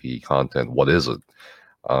in PvE content. What is it?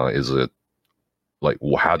 Is it like,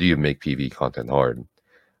 how do you make PvE content hard?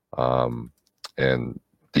 And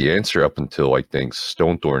the answer up until I think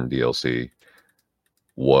Stonethorn DLC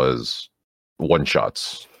was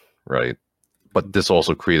one-shots, right? But this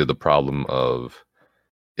also created the problem of,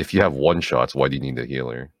 if you have one-shots, why do you need a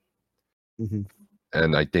healer?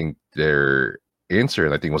 And I think they're answer,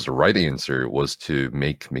 and I think was the right answer, was to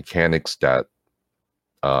make mechanics that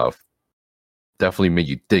definitely make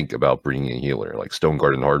you think about bringing a healer, like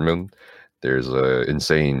Stoneguard and Hardman. There's a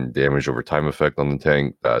insane damage over time effect on the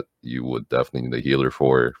tank that you would definitely need a healer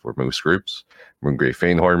for most groups. Moongrave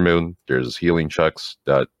Fane Hardman, there's healing checks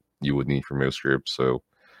that you would need for most groups. So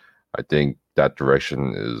I think that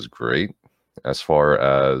direction is great. As far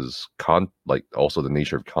as also the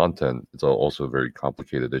nature of content, it's also a very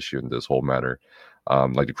complicated issue in this whole matter.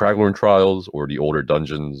 Like the Craglorn trials or the older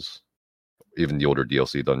dungeons, even the older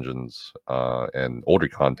DLC dungeons, and older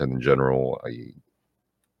content in general,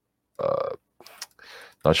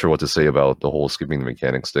 not sure what to say about the whole skipping the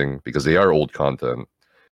mechanics thing, because they are old content,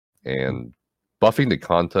 and buffing the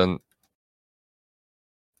content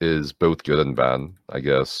is both good and bad, I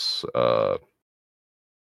guess.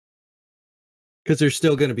 Because there's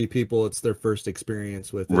still going to be people, it's their first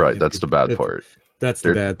experience with it. Right, that's the bad part. That's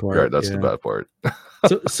the bad part. Right, that's the bad part.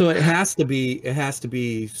 so it has to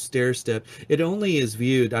be stair step. It only is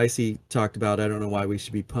viewed, Icy talked about, I don't know why we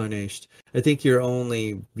should be punished. I think you're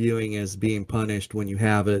only viewing as being punished when you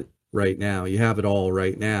have it right now. You have it all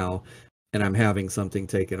right now, and I'm having something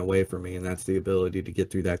taken away from me, and that's the ability to get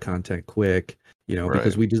through that content quick,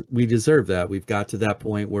 because we deserve that. We've got to that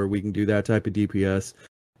point where we can do that type of DPS,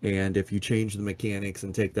 and if you change the mechanics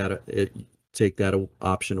and take that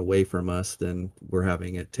option away from us, then we're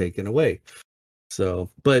having it taken away. So,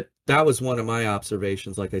 but that was one of my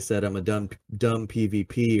observations. Like I said, I'm a dumb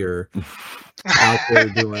PvPer out there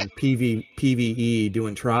doing PvE,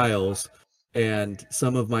 doing trials, and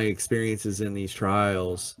some of my experiences in these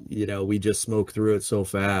trials, we just smoke through it so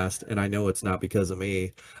fast, and I know it's not because of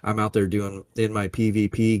me. I'm out there doing, in my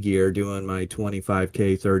PvP gear, doing my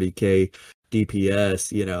 25k, 30k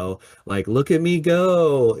DPS, like, look at me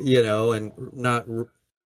go, and not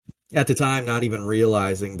at the time, not even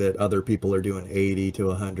realizing that other people are doing 80 to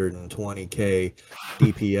 120k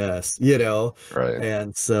DPS, Right.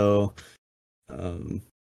 And so,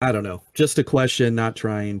 I don't know, just a question, not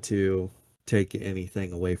trying to take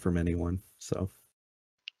anything away from anyone. So,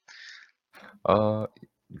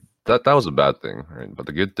 that was a bad thing, right? But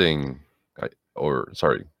the good thing,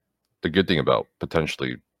 the good thing about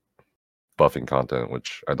potentially buffing content,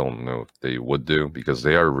 which I don't know if they would do, because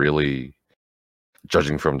they are really,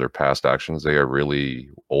 judging from their past actions, they are really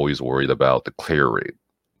always worried about the clear rate.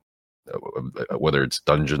 Whether it's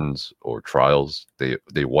dungeons or trials, they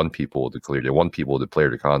want people to clear. They want people to play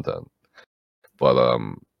the content. But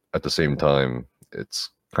at the same time,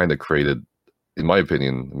 it's kind of created, in my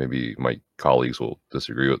opinion, maybe my colleagues will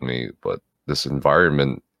disagree with me, but this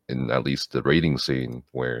environment in at least the raiding scene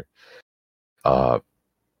where a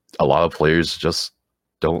lot of players just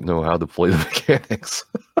don't know how to play the mechanics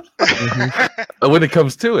when it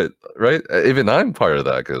comes to it, right? Even I'm part of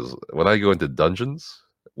that, because when I go into dungeons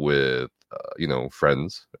with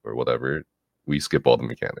friends or whatever, we skip all the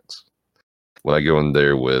mechanics. When I go in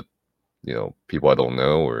there with people I don't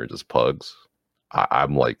know or just pugs,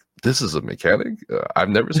 I'm like, this is a mechanic? I've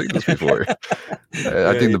never seen this before.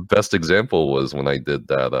 I think the best example was when I did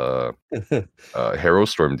that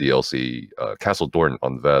Harrowstorm DLC, Castle Dorn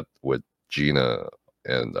on Vet with Gina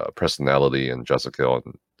and Personality and Jessica on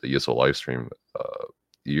the ESO livestream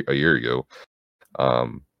a year ago.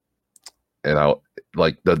 And I,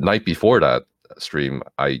 like, the night before that stream,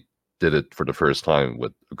 I did it for the first time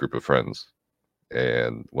with a group of friends.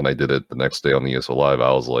 And when I did it the next day on the ESO Live,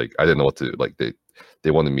 I was like, I didn't know what to, like,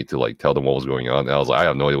 they wanted me to, like, tell them what was going on. And I was like, I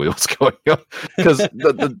have no idea what's going on, because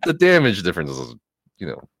the damage difference is,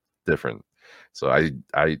 different. So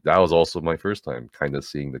that was also my first time kind of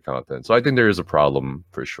seeing the content. So I think there is a problem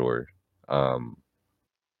for sure.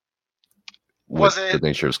 With the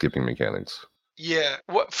nature of skipping mechanics. Yeah.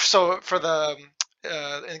 So for the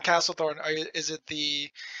in Castlethorn, is it the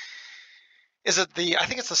I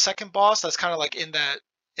think it's the second boss that's kind of like in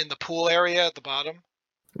the pool area at the bottom?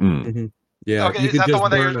 Mm-hmm. Yeah. Okay, is that the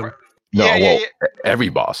one that you're? No, yeah. Every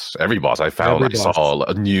boss I found, saw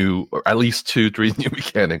a new, or at least 2-3 new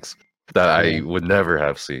mechanics that I would never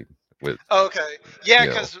have seen. With okay, yeah,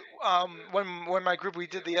 because when my group, we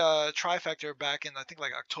did the trifecta back in, I think,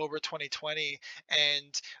 like October 2020,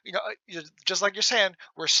 and just like you're saying,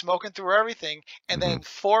 we're smoking through everything, and then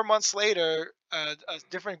 4 months later, a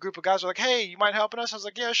different group of guys were like, "Hey, you mind helping us?" I was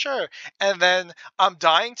like, "Yeah, sure." And then I'm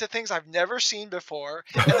dying to things I've never seen before,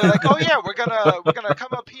 and they're like, "Oh yeah, we're gonna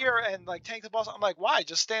come up here and like tank the boss." I'm like, "Why?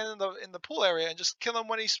 Just stand in the pool area and just kill him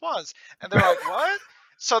when he spawns." And they're like, "What?"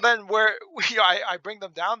 So then I bring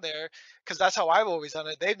them down there, because that's how I've always done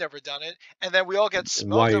it. They've never done it, and then we all get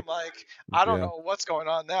smoked. I'm like, I don't know what's going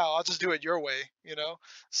on now. I'll just do it your way,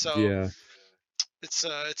 So yeah.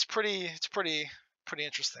 it's pretty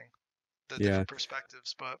interesting, the Yeah. different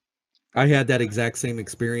perspectives. But I had that exact same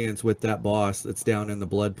experience with that boss that's down in the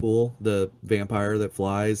blood pool, the vampire that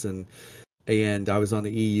flies, and I was on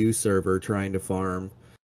the EU server trying to farm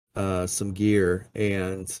some gear,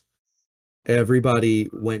 and everybody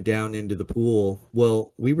went down into the pool.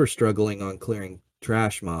 Well, we were struggling on clearing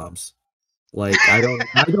trash mobs. Like I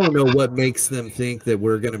don't know what makes them think that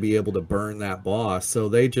we're going to be able to burn that boss. So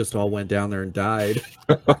they just all went down there and died.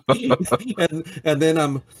 and then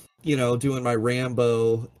I'm, doing my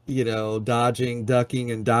Rambo, dodging,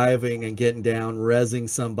 ducking, and diving, and getting down, rezzing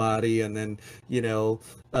somebody, and then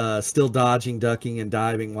still dodging, ducking, and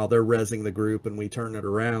diving while they're rezzing the group, and we turn it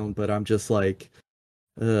around. But I'm just like,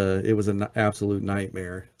 it was an absolute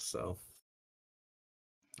nightmare. So.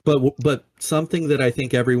 But something that I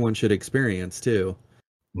think everyone should experience too.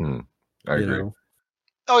 I agree.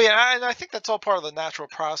 Oh yeah, and I think that's all part of the natural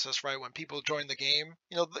process, right? When people join the game,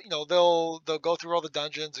 they'll go through all the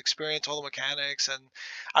dungeons, experience all the mechanics. And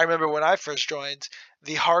I remember when I first joined,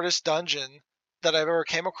 the hardest dungeon that I've ever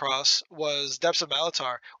came across was Depths of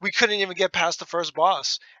Malatar. We couldn't even get past the first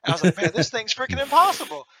boss. And I was like, man, this thing's freaking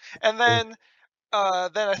impossible. And then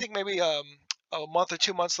I think maybe a month or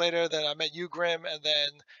 2 months later, then I met you, Grim, and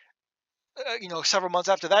then several months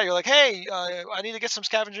after that, you're like, hey, I need to get some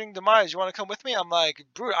scavenging demise. You want to come with me? I'm like,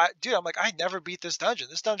 dude, I never beat this dungeon.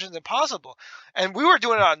 This dungeon's impossible. And we were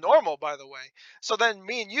doing it on normal, by the way. So then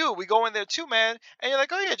me and you, we go in there too, man. And you're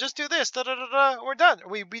like, oh yeah, just do this. Da da da da. We're done.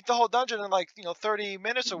 We beat the whole dungeon in 30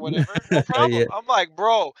 minutes or whatever. No problem. Yeah. I'm like,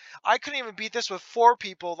 bro, I couldn't even beat this with 4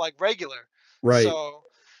 people like regular. Right. So,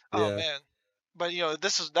 oh Yeah. man. But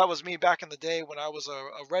that was me back in the day when I was a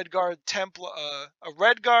Redguard a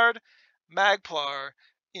Redguard Magplar,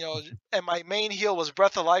 and my main heal was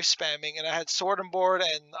Breath of Life spamming, and I had Sword and Board,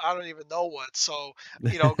 and I don't even know what. So,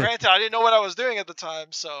 granted, I didn't know what I was doing at the time.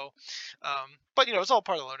 So, but it's all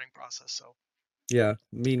part of the learning process. So. Yeah,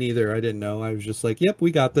 me neither. I didn't know. I was just like, "Yep,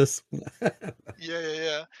 we got this."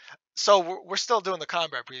 Yeah. So we're still doing the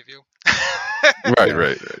combat preview.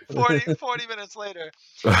 Right. 40 minutes later.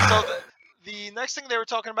 So the next thing they were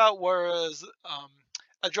talking about was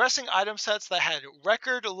addressing item sets that had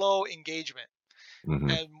record low engagement. Mm-hmm.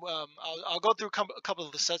 And I'll go through a couple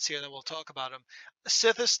of the sets here, and then we'll talk about them.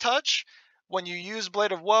 Sithis Touch. When you use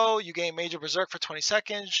Blade of Woe, you gain Major Berserk for 20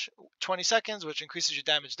 seconds, which increases your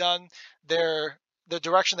damage done. The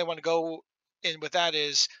direction they want to go in with that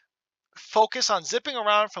is focus on zipping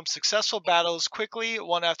around from successful battles quickly,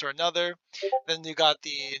 one after another. Then you got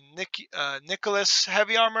the Nicholas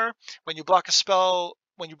Heavy Armor. When you block a spell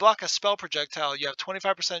projectile, you have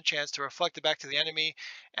 25% chance to reflect it back to the enemy,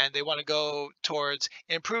 and they want to go towards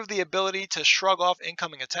improve the ability to shrug off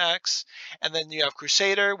incoming attacks. And then you have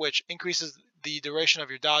Crusader, which increases the duration of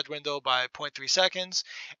your dodge window by 0.3 seconds.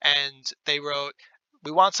 And they wrote,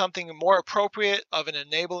 we want something more appropriate of an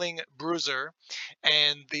enabling bruiser.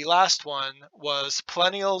 And the last one was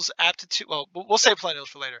Perennial's Aptitude. Well, we'll say Perennials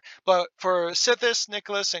for later. But for Sithis,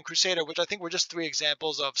 Nicholas, and Crusader, which I think were just 3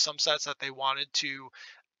 examples of some sets that they wanted to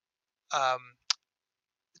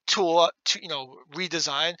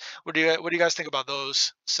redesign. What do you guys think about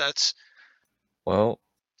those sets? Well,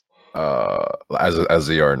 as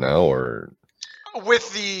they are now, or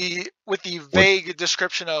with the vague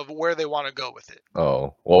description of where they want to go with it.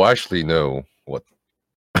 Oh, well, I actually know what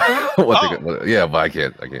yeah, but I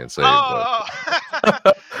can't say. Oh.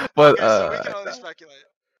 But okay, so we can only speculate.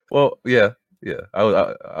 Well, yeah. I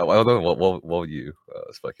don't know what would you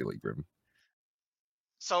speculate, Grim?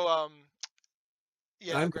 So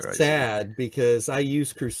yeah, I'm sad because I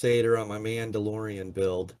use Crusader on my Mandalorian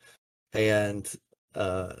build, and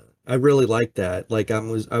I really like that. Like I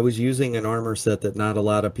was using an armor set that not a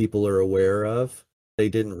lot of people are aware of. They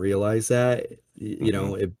didn't realize that. You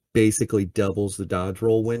know, it basically doubles the dodge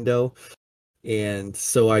roll window. And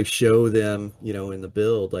so I show them, in the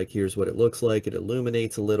build, like, here's what it looks like. It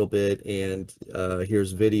illuminates a little bit, and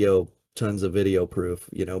here's tons of video proof,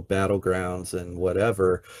 battlegrounds and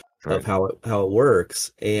whatever. Right. Of how it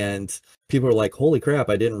works. And people are like, holy crap,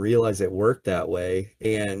 I didn't realize it worked that way.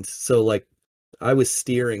 And so, like, I was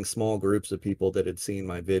steering small groups of people that had seen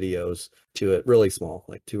my videos to it, really small,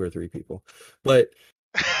 like 2 or 3 people. But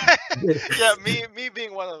yeah, me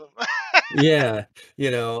being one of them. Yeah,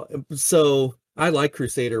 so I like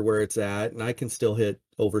Crusader where it's at, and I can still hit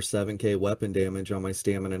over 7k weapon damage on my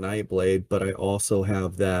Stamina Nightblade, but I also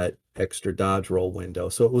have that extra dodge roll window.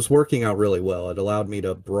 So it was working out really well. It allowed me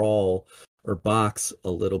to brawl or box a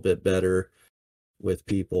little bit better with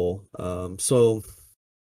people.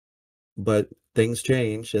 But things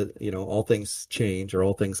change. All things change, or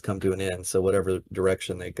all things come to an end. So whatever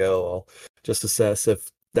direction they go, I'll just assess if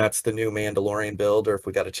that's the new Mandalorian build or if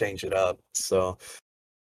we got to change it up. So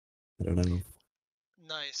I don't know.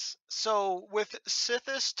 Nice. So with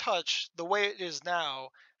Sithis Touch, the way it is now,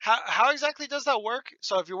 how exactly does that work?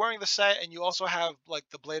 So if you're wearing the set and you also have like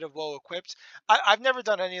the Blade of Woe equipped, I've never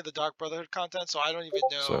done any of the Dark Brotherhood content, so I don't even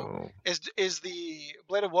know. So Is the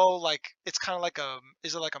Blade of Woe like it's kind of like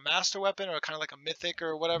is it like a master weapon or kind of like a mythic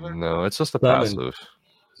or whatever? no, it's just a Summon. passive.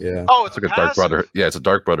 Yeah. Oh, It's it's like a a Dark passive. Brotherhood. Yeah, it's a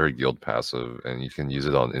Dark Brotherhood guild passive, and you can use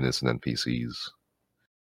it on innocent NPCs.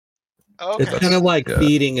 Okay. It's kind of like yeah.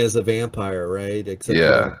 feeding as a vampire, right? Except you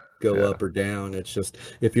Yeah, don't go yeah. up or down. It's just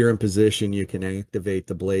if you're in position, you can activate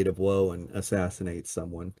the Blade of Woe and assassinate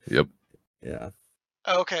someone. Yep. Yeah.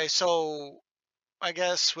 Okay, so I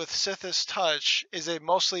guess with Sithis Touch, is it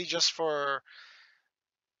mostly just for?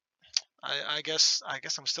 I guess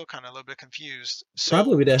I'm still kind of a little bit confused. So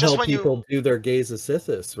Probably to just help when you people do their Gaze of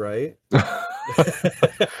Sithis, right?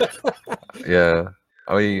 Yeah.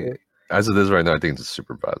 I mean, as it is right now, I think it's a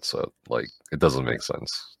super bad set. Like, it doesn't make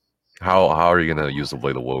sense. How are you gonna use the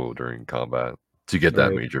Blade of Woe during combat to get that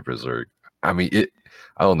Right. major berserk? I mean,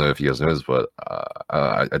 I don't know if you guys noticed, but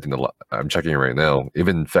I think I'm checking it right now.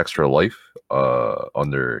 Even Fextra Life,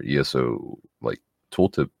 under ESO like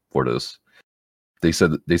tooltip for this, they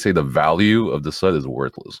say the value of the set is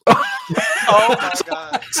worthless. Oh my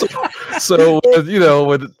god. So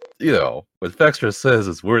when Fextra says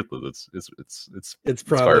it's worthless, It's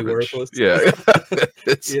probably garbage. worthless. Yeah.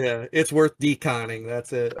 Yeah, it's worth deconning.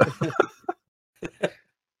 That's it.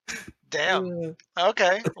 Damn.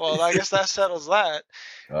 Okay. Well, I guess that settles that.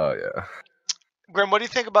 Oh yeah. Grim, what do you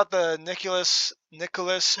think about the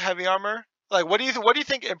Nicholas heavy armor? Like, what do you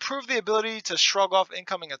think improved the ability to shrug off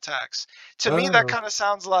incoming attacks? To me, that Oh. kind of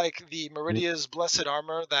sounds like the Meridia's blessed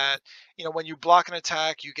armor. That when you block an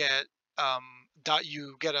attack, you get a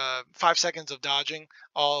 5 seconds of dodging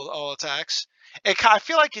all attacks. I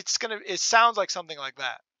feel like it sounds like something like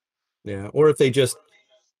that. Yeah, or if they just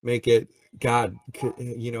make it, God,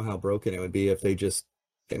 you know how broken it would be if they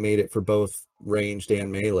made it for both ranged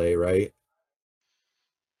and melee, right?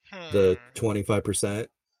 The 25%.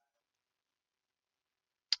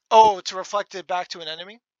 Oh, to reflect it back to an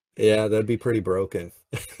enemy? Yeah, that'd be pretty broken.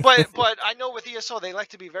 But I know with ESO they like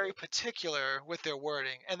to be very particular with their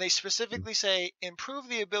wording, and they specifically say improve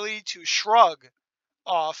the ability to shrug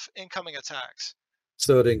off incoming attacks.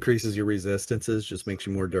 So it increases your resistances, just makes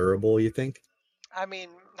you more durable, you think? I mean,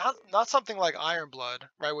 not something like Iron Blood,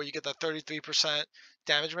 right, where you get that 33%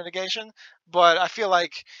 damage mitigation, but I feel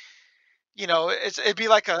like it'd be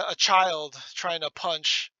like a child trying to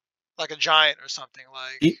punch like a giant or something.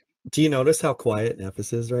 Like, do you notice how quiet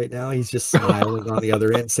Nephis is right now? He's just smiling on the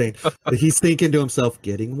other end, saying he's thinking to himself,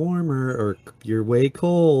 "Getting warmer," or "You're way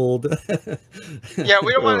cold." Yeah,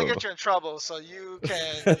 we don't want to get you in trouble, so you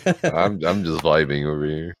can. I'm just vibing over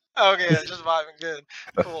here. Okay, yeah, just vibing. Good,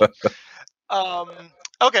 cool.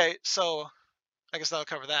 Okay, so I guess that'll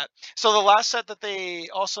cover that. So the last set that they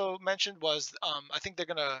also mentioned was, I think they're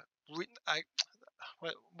gonna.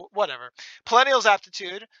 Whatever. Pelennial's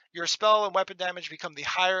Aptitude. Your spell and weapon damage become the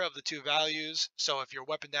higher of the two values. So if your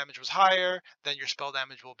weapon damage was higher, then your spell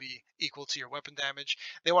damage will be equal to your weapon damage.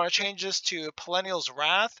 They want to change this to Pelennial's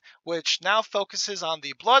Wrath, which now focuses on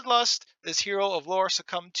the bloodlust this hero of lore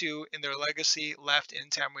succumbed to in their legacy left in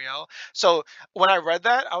Tamriel. So when I read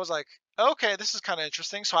that, I was like, okay, this is kind of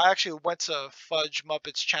interesting. So I actually went to Fudge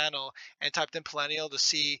Muppet's channel and typed in Pelennial to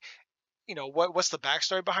see, what's the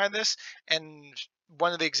backstory behind this. And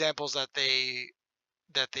one of the examples that they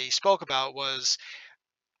spoke about was,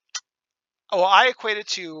 I equated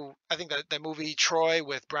to, I think that movie Troy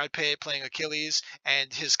with Brad Pitt playing Achilles,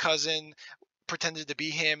 and his cousin pretended to be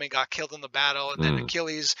him and got killed in the battle, and then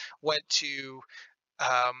Achilles went to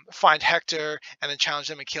find Hector and then challenged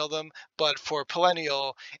him and killed him. But for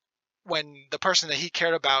Pelennial, when the person that he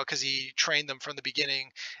cared about, because he trained them from the beginning,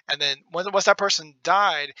 and then once that person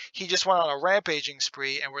died, he just went on a rampaging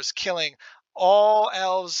spree and was killing all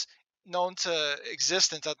elves known to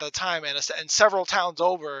existence at that time, and several towns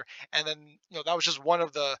over. And then that was just one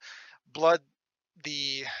of the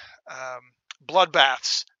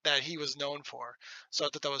bloodbaths that he was known for. So I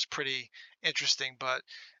thought that was pretty interesting. But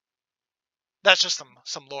that's just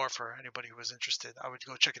some lore for anybody who was interested. I would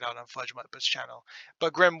go check it out on Fudge Muppet's channel.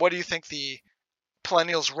 But Grim, what do you think the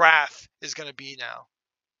Pelennial's Wrath is going to be now?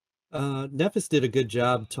 Nephis did a good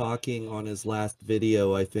job talking on his last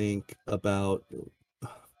video, I think, about.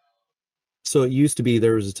 So it used to be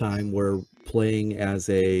there was a time where playing as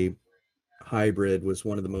a hybrid was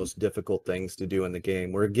one of the most difficult things to do in the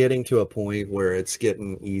game. We're getting to a point where it's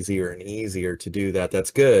getting easier and easier to do that.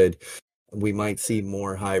 That's good. We might see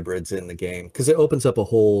more hybrids in the game because it opens up a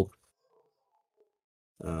whole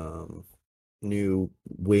new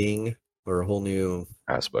wing or a whole new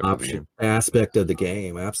aspect of the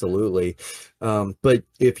game. Absolutely. But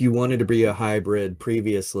if you wanted to be a hybrid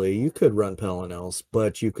previously, you could run Pelinels,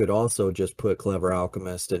 but you could also just put Clever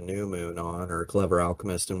Alchemist and New Moon on, or Clever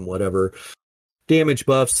Alchemist and whatever damage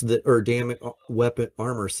buffs that, or damage weapon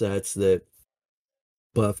armor sets that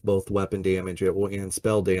buff both weapon damage and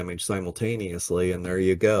spell damage simultaneously, and there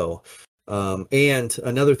you go. And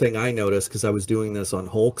another thing I noticed, because I was doing this on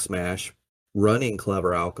Hulk Smash, running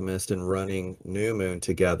Clever Alchemist and running New Moon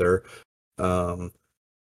together, my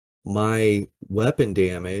weapon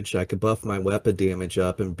damage, I could buff my weapon damage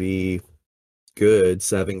up and be good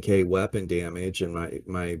 7k weapon damage, and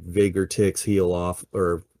my vigor ticks heal off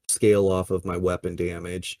or scale off of my weapon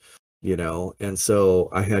damage, you know. And so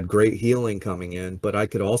I had great healing coming in, but I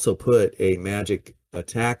could also put a magic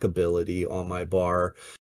attack ability on my bar,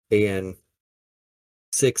 and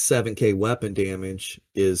 6-7k weapon damage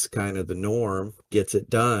is kind of the norm, gets it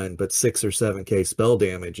done, but 6 or 7k spell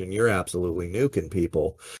damage and you're absolutely nuking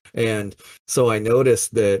people. And so I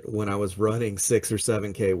noticed that when I was running 6 or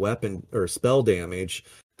 7k weapon or spell damage,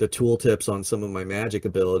 the tooltips on some of my magic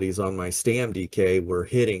abilities on my Stam DK were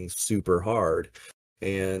hitting super hard.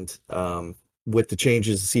 And with the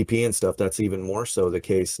changes to CP and stuff, that's even more so the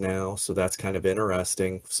case now. So that's kind of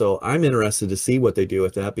interesting. So I'm interested to see what they do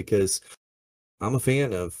with that, because I'm a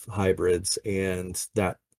fan of hybrids and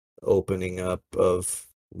that opening up of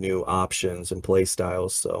new options and play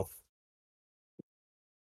styles. So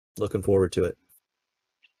looking forward to it.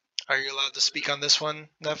 Are you allowed to speak on this one,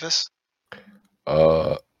 Nevis?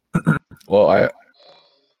 Well,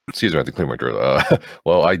 excuse me, I have to clear my throat.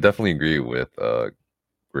 Well, I definitely agree with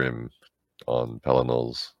Grim on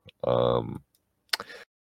Pelinels.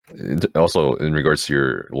 Also, in regards to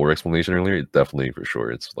your lore explanation earlier, definitely for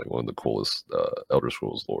sure, it's like one of the coolest Elder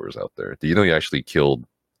Scrolls lores out there. Do you know he actually tried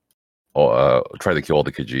to kill all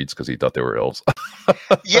the Khajiits because he thought they were elves?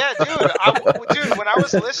 Yeah, dude. When I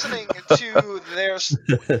was listening to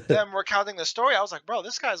them recounting the story, I was like, bro,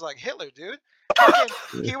 this guy's like Hitler, dude.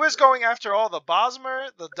 He was going after all the Bosmer,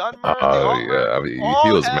 the Dunmer, the Altmer, yeah, I mean, all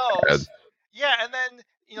he was elves. mad. Yeah, and then,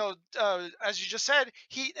 you know, as you just said,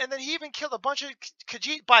 he even killed a bunch of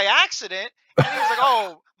Khajiit by accident, and he was like,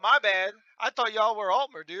 "Oh, my bad. I thought y'all were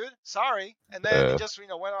Altmer, dude. Sorry." And then he just,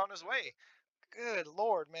 went on his way. Good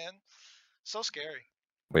lord, man, so scary.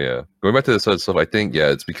 But yeah, going back to the set stuff, I think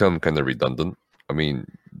it's become kind of redundant. I mean,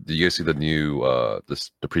 do you guys see the new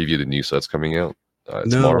the preview of the new sets coming out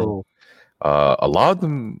tomorrow? A lot of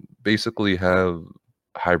them basically have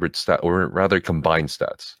hybrid stat, or rather combined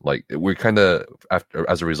stats. Like, we're kind of,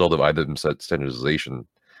 as a result of item set standardization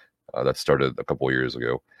that started a couple of years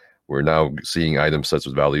ago, we're now seeing item sets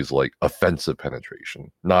with values like offensive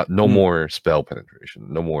penetration, no more spell penetration,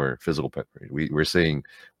 no more physical penetration. We're seeing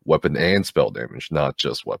weapon and spell damage, not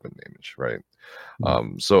just weapon damage, right?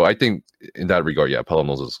 So I think in that regard,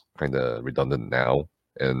 Pelinels is kind of redundant now,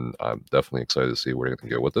 and I'm definitely excited to see where they're going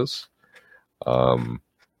to go with this.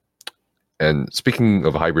 And speaking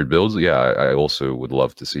of hybrid builds, I also would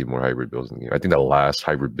love to see more hybrid builds in the game. I think the last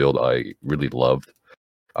hybrid build I really loved,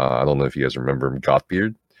 I don't know if you guys remember him,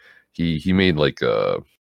 Gotbeard. He made like a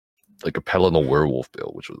Pelinel werewolf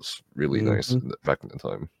build, which was really nice back in the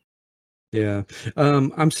time. Yeah,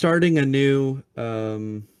 I'm starting a new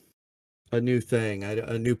thing,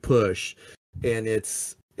 a new push, and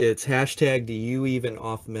it's hashtag do you even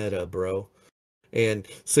off meta, bro? And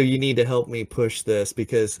so you need to help me push this,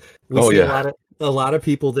 because we see a lot of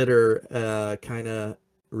people that are kind of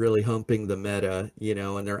really humping the meta, you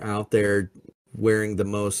know, and they're out there wearing the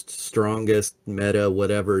most strongest meta,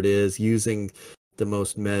 whatever it is, using the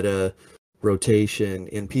most meta rotation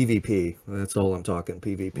in PvP. That's all I'm talking,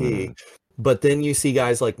 PvP. But then you see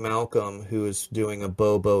guys like Malcolm, who is doing a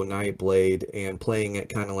Bobo Nightblade and playing it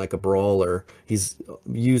kind of like a brawler. He's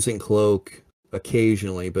using Cloak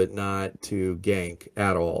occasionally, but not to gank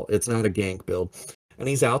at all. It's not a gank build. And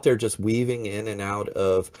he's out there just weaving in and out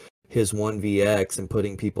of his 1vx and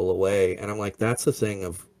putting people away. And I'm like, that's a thing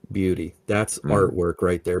of beauty. That's artwork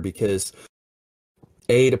right there, because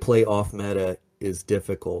to play off meta is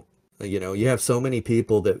difficult. You know, you have so many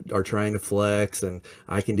people that are trying to flex and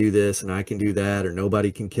I can do this and I can do that, or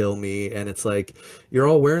nobody can kill me. And it's like, you're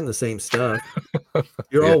all wearing the same stuff.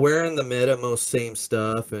 You're all wearing the meta most same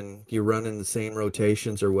stuff, and you're running the same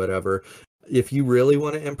rotations or whatever. If you really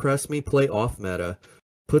want to impress me, play off meta.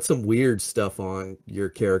 put some weird stuff on your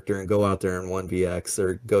character and go out there and 1vx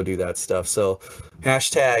or go do that stuff. So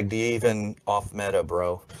hashtag do you even off meta,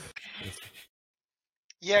 bro?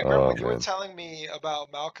 Yeah, Grim, when you were Man. telling me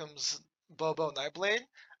about Malcolm's Bobo Nightblade,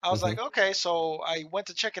 I was Mhm. like, okay, so I went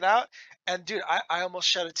to check it out, and dude, I almost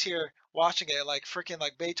shed a tear watching it, like freaking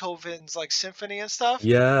like Beethoven's like symphony and stuff. Oh,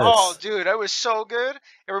 Yes. dude, it was so good.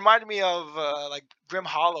 It reminded me of like Grim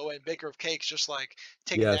Hollow and Baker of Cakes, just like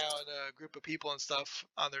taking Yes. down a group of people and stuff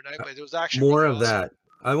on their Nightblade. It was actually More really of awesome. that.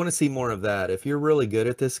 I want to see more of that. If you're really good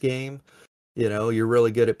at this game, you know, you're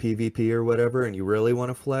really good at PvP or whatever, and you really want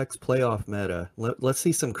to flex, play off meta. Let's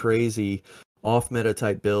see some crazy off meta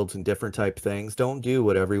type builds and different type things. Don't do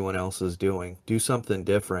what everyone else is doing. Do something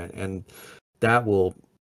different, and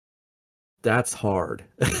that's hard.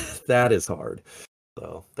 That is hard.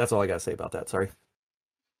 So that's all I gotta say about that. Sorry.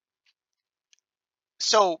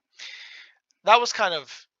 So that was kind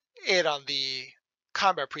of it on the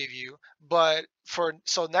combat preview. But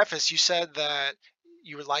so Nephis, you said that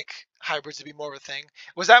you would like hybrids to be more of a thing.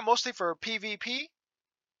 Was that mostly for PvP?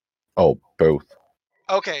 Oh, both.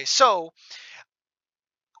 Okay, so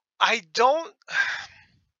I don't.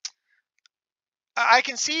 I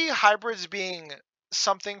can see hybrids being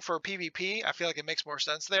something for PvP. I feel like it makes more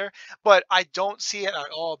sense there, but I don't see it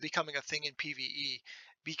at all becoming a thing in PvE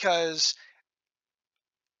because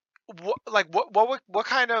what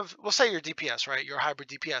kind of, we'll say your DPS, right? Your hybrid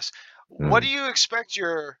DPS. What do you expect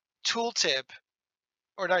your tooltip,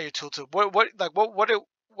 or not your tooltip?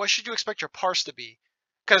 What should you expect your parse to be?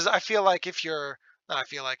 Because I feel like if you're not, I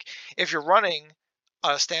feel like if you're running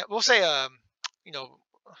we'll say you know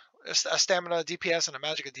a stamina DPS and a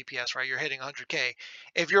magicka DPS, right? You're hitting 100k.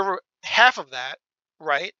 If you're half of that,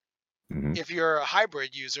 right? Mhm. If you're a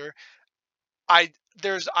hybrid user, I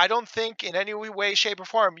don't think in any way, shape, or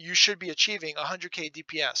form you should be achieving 100k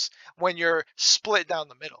DPS when you're split down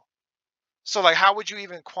the middle. So like, how would you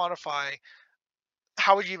even quantify?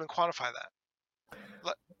 How would you even quantify that?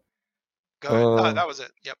 Go ahead. That was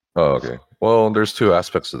it. Yep. Oh, okay. Well, there's two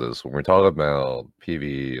aspects to this. When we're talking about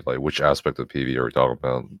PV, like which aspect of PV are we talking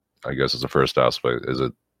about? I guess is the first aspect. Is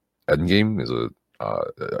it endgame? Is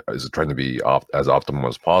it trying to be as optimal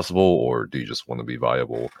as possible, or do you just want to be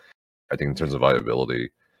viable? I think in terms of viability,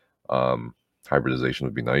 hybridization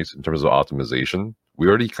would be nice. In terms of optimization, we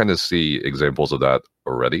already kind of see examples of that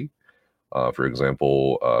already. For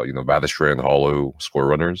example, Vatishran Hollow score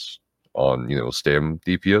runners on Stam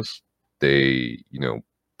DPS, they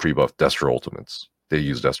pre-buff Destro ultimates. They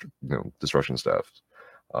use destruction staffs.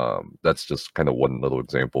 That's just kind of one little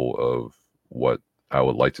example of what I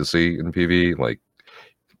would like to see in PV. Like,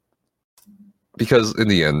 because in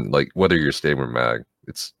the end, like whether you're Stam or Mag,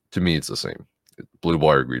 to me it's the same. Blue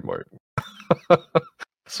bar or green bar.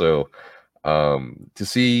 So to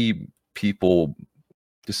see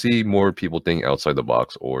more people think outside the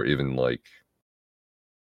box, or even like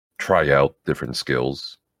try out different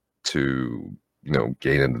skills to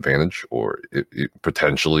gain an advantage, or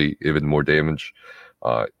potentially even more damage,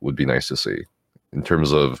 would be nice to see. In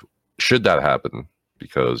terms of should that happen,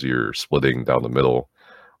 because you're splitting down the middle,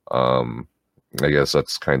 I guess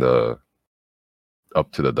that's kind of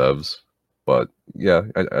up to the devs. But yeah,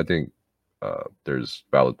 I think there's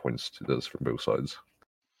valid points to this from both sides.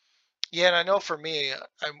 Yeah, and I know for me,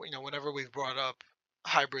 whenever we've brought up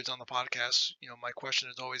hybrids on the podcast, my question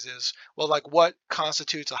is, well, like, what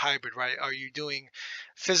constitutes a hybrid, right? Are you doing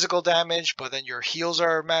physical damage, but then your heals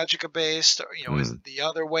are magicka based, or, is it the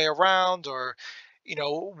other way around, or,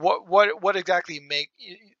 what exactly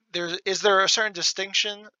is there a certain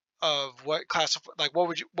distinction of what like, what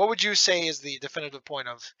would you say is the definitive point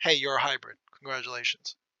of, hey, you're a hybrid,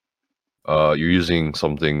 congratulations? You're using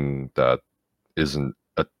something that isn't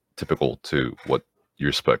typical to what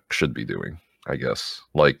your spec should be doing, I guess.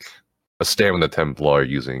 Like a Stamina Templar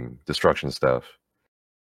using Destruction Staff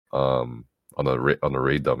on a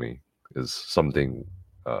raid dummy is something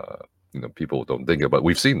people don't think about.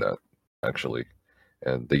 We've seen that actually,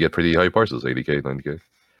 and they get pretty high parses, 80k, 90k,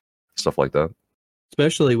 stuff like that.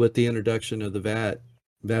 Especially with the introduction of the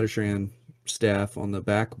Vatishran staff on the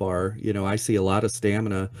back bar. I see a lot of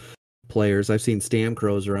stamina players. I've seen Stam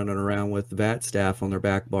Crows running around with Vat staff on their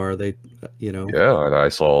back bar. They, Yeah, and I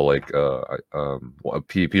saw like a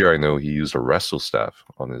PvP I know he used a Resto staff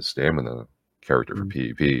on his stamina character for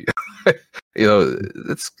PvP.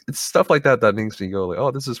 It's stuff like that that makes me go like,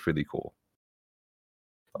 oh, this is pretty cool.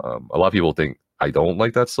 A lot of people think I don't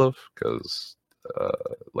like that stuff because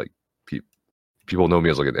like people know me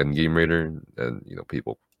as like an endgame raider, and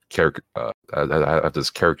people I have this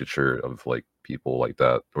caricature of like people like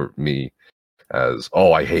that, or me, as,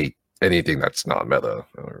 oh, I hate anything that's not meta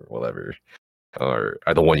or whatever. or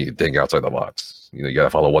I don't want you to think outside the box. You got to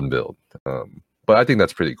follow one build. But I think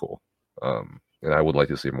that's pretty cool. And I would like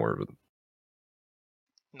to see more of it.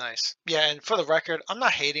 Nice. Yeah, and for the record, I'm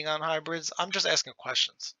not hating on hybrids. I'm just asking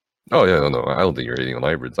questions. Oh yeah, no, I don't think you're hating on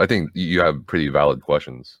hybrids. I think you have pretty valid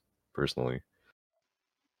questions, personally.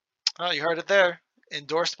 Oh, you heard it there.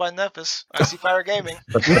 Endorsed by Nephis. Icy Fire Gaming.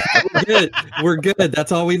 We're good. We're good.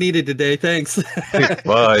 That's all we needed today. Thanks.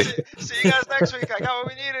 Bye. See you guys next week. I got what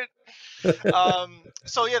we needed.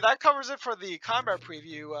 So yeah, that covers it for the combat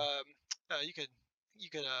preview. You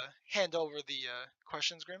could hand over the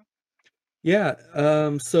questions, Grim. Yeah.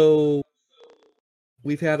 So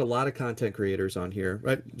we've had a lot of content creators on here,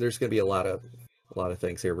 right? There's going to be a lot of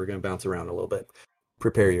things here. We're going to bounce around a little bit.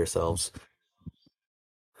 Prepare yourselves.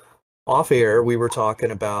 Off air, we were talking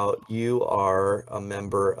about you are a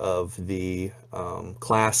member of the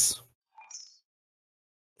class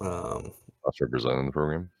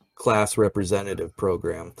representative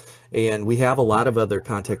program, and we have a lot of other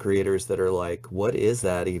content creators that are like, what is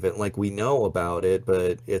that even? Like, we know about it,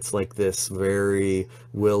 but it's like this very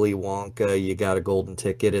Willy Wonka, you got a golden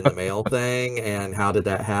ticket in the mail thing, and how did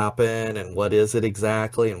that happen, and what is it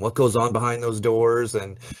exactly, and what goes on behind those doors.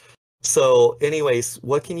 And so anyways,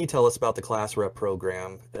 what can you tell us about the class rep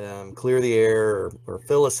program? Clear the air, or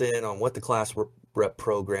fill us in on what the class rep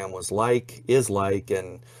program is like,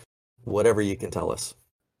 and whatever you can tell us.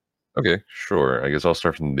 Okay, sure. I guess I'll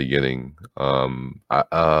start from the beginning.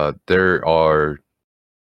 There are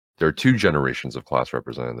two generations of class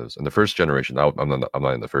representatives, and the first generation, I'm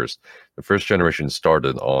not in the first. The first generation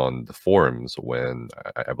started on the forums when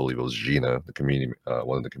I believe it was Gina, the community,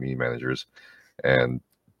 one of the community managers, and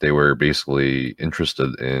they were basically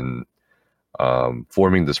interested in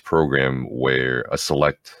forming this program where a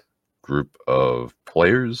select group of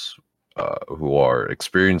players who are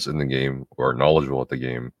experienced in the game or knowledgeable at the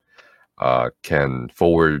game can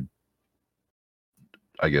forward,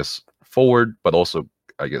 but also,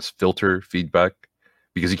 filter feedback,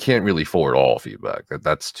 because you can't really forward all feedback.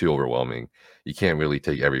 That's too overwhelming. You can't really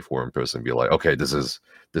take every forum post and be like, okay, this is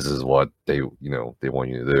what they want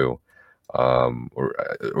you to do.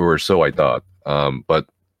 Or so I thought. But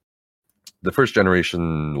the first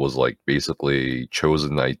generation was like basically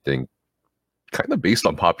chosen, I think, kind of based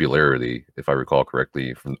on popularity, if I recall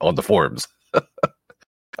correctly, on the forums.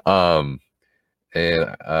 And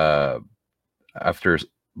after,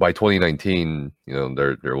 by 2019,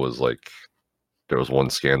 there was one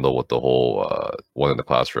scandal with the whole one of the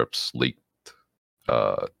class reps leaked,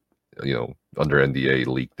 under NDA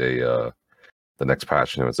leaked the next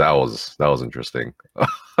patch notes. That was interesting.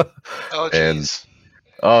 Oh, jeez.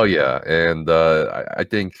 Oh yeah, and I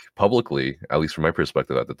think publicly, at least from my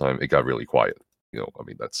perspective at the time, it got really quiet.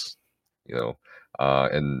 That's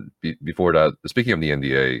and before that, speaking of the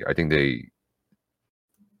NDA, I think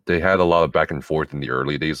they had a lot of back and forth in the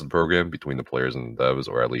early days of the program between the players and the devs,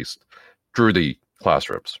 or at least through the class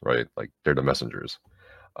reps, right? Like, they're the messengers.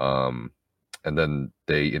 And then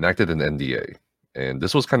they enacted an NDA. And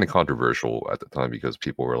this was kind of controversial at the time because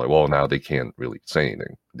people were like, well, now they can't really say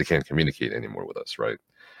anything. They can't communicate anymore with us, right?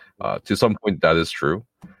 To some point, that is true.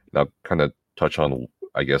 And I'll kind of touch on,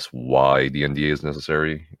 I guess, why the NDA is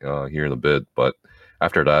necessary here in a bit. But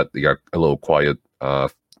after that, they got a little quiet.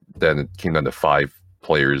 Then it came down to 5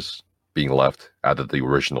 players being left out of the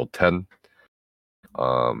original 10.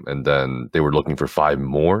 And then they were looking for 5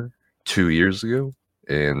 more 2 years ago.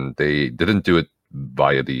 And they didn't do it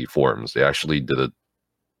via the forums. They actually did it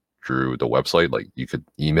through the website. Like, you could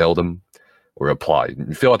email them or apply.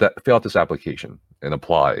 Fill out this application and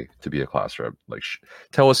apply to be a class rep. Like,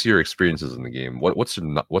 tell us your experiences in the game. What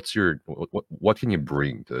can you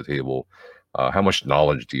bring to the table? How much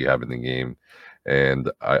knowledge do you have in the game?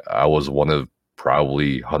 And I was one of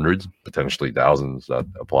probably hundreds, potentially thousands that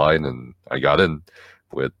applied, and I got in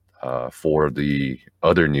with 4 of the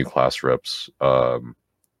other new class reps.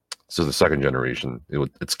 So the second generation,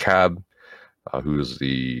 it's Cab, who's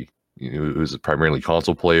a primarily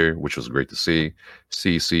console player, which was great to see.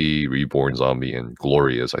 CC, Reborn Zombie, and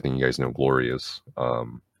Glorious. I think you guys know Glorious.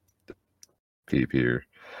 PvPer.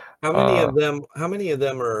 How many of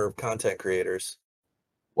them are content creators?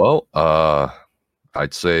 Well,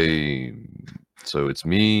 I'd say, so it's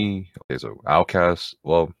me. Okay, so Outcast.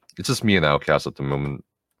 Well, it's just me and Outcast at the moment,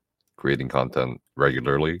 creating content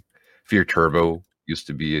regularly. Fear Turbo used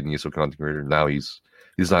to be an ESO content creator. Now he's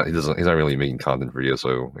not really making content for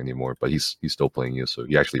ESO anymore, but he's still playing ESO.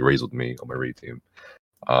 He actually raised with me on my raid team.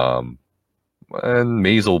 And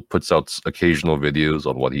Maisel puts out occasional videos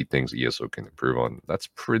on what he thinks ESO can improve on. That's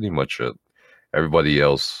pretty much it. Everybody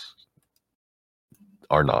else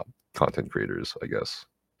are not content creators, I guess,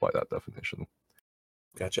 by that definition.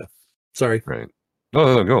 Gotcha. Sorry. Right.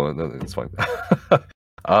 No, go on. No, it's fine.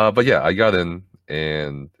 But yeah, I got in,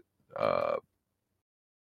 and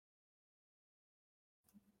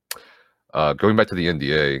going back to the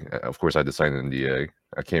NDA, of course, I had to sign an NDA.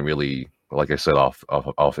 I can't really, like I said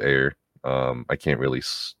off air, I can't really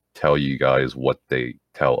tell you guys what they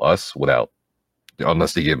tell us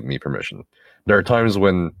unless they give me permission. There are times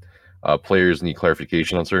when players need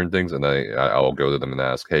clarification on certain things, and I'll go to them and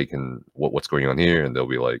ask, "Hey, what's going on here?" And they'll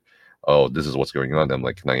be like, "Oh, this is what's going on." And I'm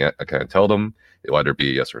like, can I tell them? It'll either be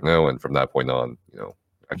yes or no, and from that point on,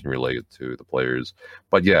 I can relay it to the players.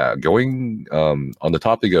 But yeah, going on the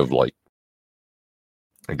topic of like,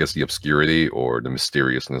 I guess the obscurity or the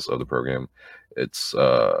mysteriousness of the program, it's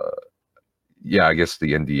yeah, I guess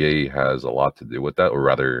the NDA has a lot to do with that, or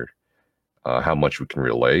rather, how much we can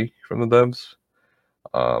relay from the devs.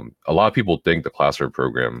 A lot of people think the classroom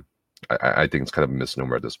program, I think it's kind of a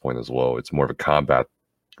misnomer at this point as well. It's more of a combat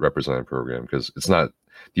representative program, because it's not,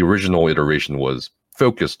 the original iteration was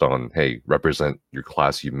focused on, hey, represent your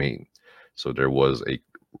class you main. So there was a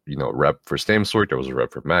rep for Stamsort, there was a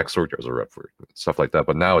rep for Maxort, there was a rep for stuff like that.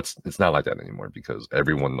 But now it's not like that anymore, because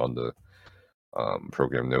everyone on the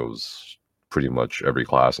program knows pretty much every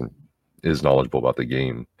class and is knowledgeable about the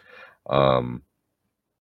game.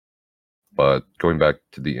 But going back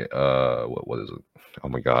to the what is it? Oh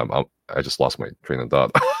my god, I just lost my train of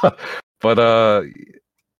thought. But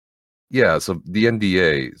yeah, so the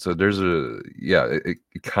NDA. So there's it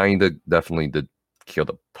kind of definitely did kill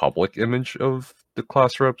the public image of the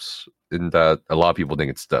class reps, in that a lot of people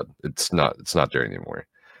think it's dead. It's not there anymore,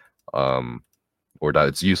 or that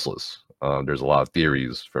it's useless. There's a lot of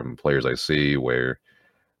theories from players I see where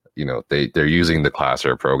they're using the class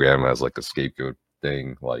rep program as like a scapegoat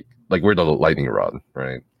thing, like we're the lightning rod,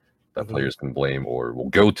 right? That players can blame or will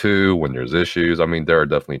go to when there's issues. I mean, there are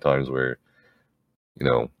definitely times where,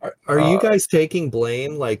 Are you guys taking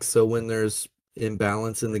blame? Like, so when there's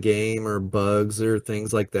imbalance in the game or bugs or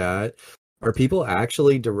things like that, are people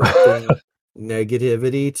actually directing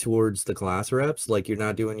negativity towards the class reps? Like, you're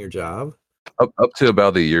not doing your job? Up to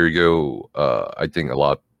about a year ago, I think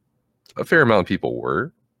a fair amount of people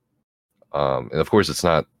were. And of course, it's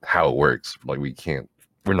not how it works. Like,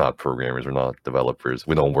 we're not programmers, we're not developers.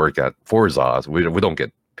 We don't work for Zos. We don't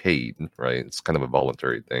get paid, right? It's kind of a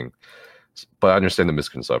voluntary thing. But I understand the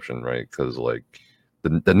misconception, right? Because like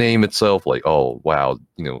the name itself, like, oh wow,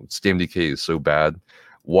 StamDK is so bad.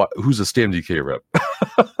 Who's a StamDK rep?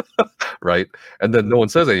 Right? And then no one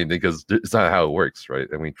says anything because it's not how it works, right?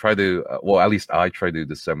 And we try to, at least I try to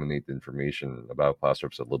disseminate the information about class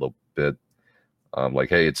reps a little bit. Like,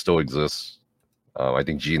 hey, it still exists. I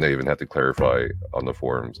think Gina even had to clarify on the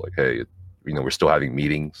forums, like, hey, we're still having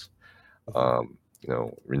meetings, in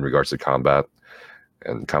regards to combat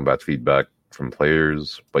and combat feedback from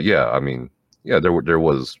players. But yeah, I mean, yeah, there were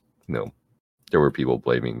people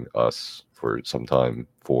blaming us for some time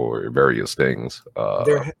for various things.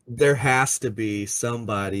 There has to be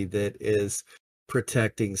somebody that is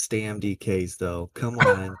protecting StamDKs, though. Come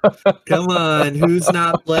on. Come on. Who's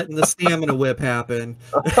not letting the stamina whip happen?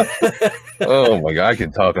 Oh my god, I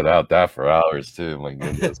can talk about that for hours too. My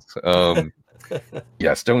goodness.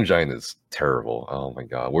 Yeah, Stone Giant is terrible. Oh my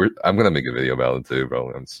god. I'm gonna make a video about it too, bro.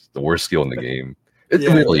 It's the worst skill in the game. It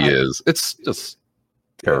really is. It's just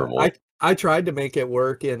terrible. I tried to make it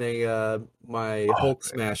work in my Hulk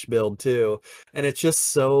Smash build too, and it's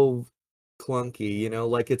just so clunky.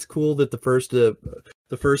 Like, it's cool that the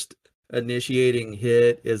first initiating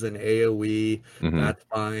hit is an AoE. That's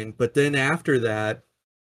fine, but then after that,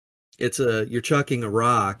 you're chucking a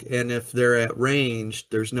rock, and if they're at range,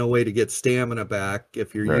 there's no way to get stamina back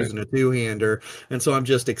if you're using a two-hander, and so I'm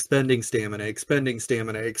just expending stamina,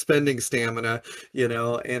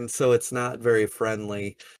 and so it's not very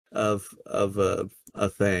friendly of a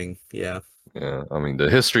thing. Yeah, I mean, the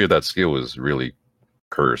history of that skill is really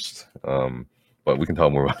cursed, but we can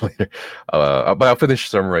talk more about it later. But I'll finish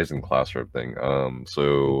summarizing class rep thing.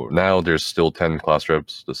 So now there's still 10 class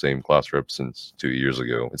reps, the same class rep since 2 years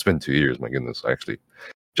ago. It's been 2 years, my goodness. I actually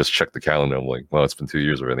just checked the calendar. I'm like, wow, it's been 2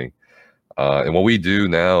 years already. And what we do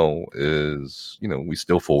now is, we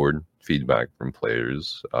still forward feedback from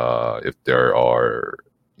players. If there are,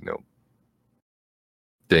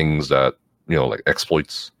 things that, like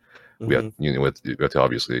exploits, we have, we have to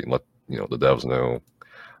obviously let, the devs know.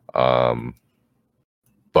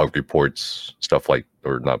 Bug reports, stuff like,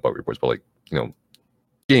 or not bug reports, but like,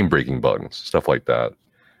 game breaking bugs, stuff like that.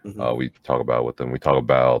 We talk about with them. We talk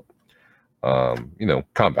about,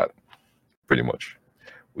 combat, pretty much.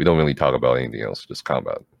 We don't really talk about anything else, just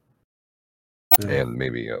combat. And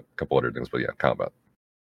maybe a couple other things, but yeah, combat.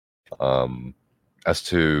 as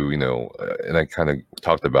to, and I kind of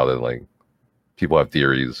talked about it, like people have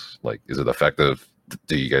theories, like, is it effective?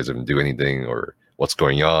 Do you guys even do anything, or what's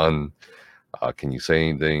going on? Can you say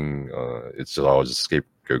anything? It's just always a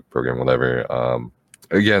scapegoat program, whatever.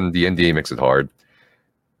 Again, the NDA makes it hard,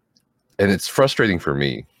 and it's frustrating for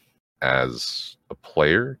me as a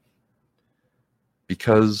player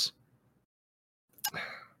because,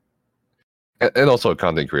 and also a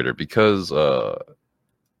content creator, because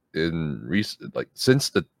in recent, like since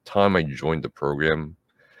the time I joined the program,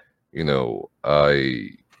 I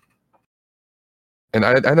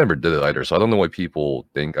never did it either, so I don't know why people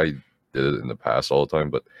think I did it in the past all the time.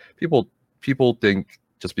 But people think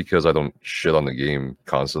just because I don't shit on the game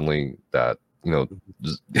constantly that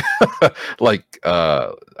just, like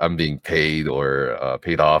I'm being paid or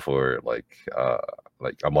paid off, or like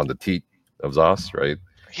I'm on the teat of Zos, right?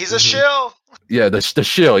 He's a shill. Yeah, the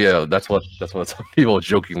shill. Yeah, that's what some people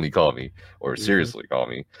jokingly call me, or seriously call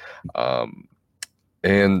me.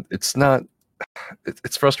 And it's not.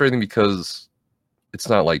 It's frustrating because it's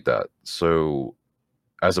not like that. So,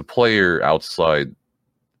 as a player outside,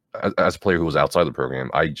 as a player who was outside the program,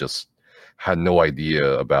 I just had no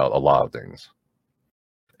idea about a lot of things.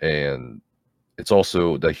 And it's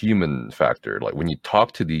also the human factor. Like when you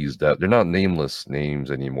talk to these, that they're not nameless names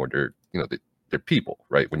anymore. They're they're people,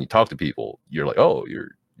 right? When you talk to people, you're like, oh,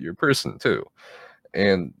 you're a person too.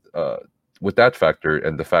 And with that factor,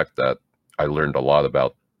 and the fact that I learned a lot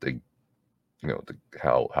about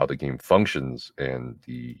how the game functions and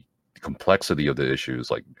the complexity of the issues.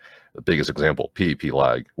 Like the biggest example, PvP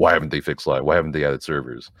lag. Why haven't they fixed lag? Why haven't they added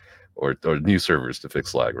servers or new servers to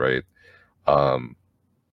fix lag? Right?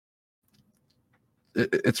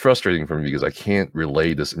 It's frustrating for me because I can't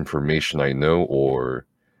relay this information I know, or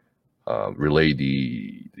relay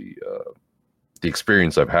the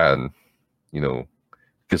experience I've had,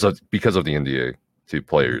 because of the NDA to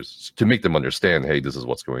players, to make them understand, hey, this is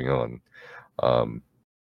what's going on.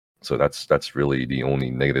 So that's really the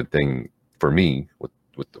only negative thing for me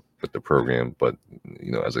with the program. But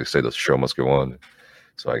as I say, the show must go on,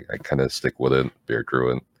 so I kind of stick with it, bear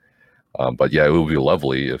through it. But yeah, it would be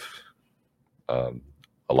lovely if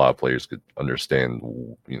a lot of players could understand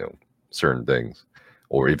certain things,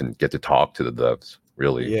 or even get to talk to the devs,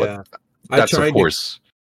 really. Yeah, but that's of course.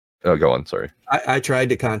 Oh, go on. Sorry. I tried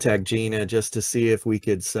to contact Gina just to see if we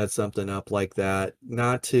could set something up like that.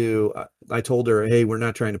 Not to, I told her, hey, we're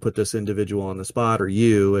not trying to put this individual on the spot, or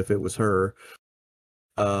you, if it was her.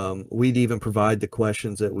 We'd even provide the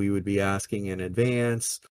questions that we would be asking in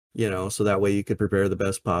advance, so that way you could prepare the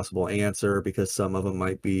best possible answer, because some of them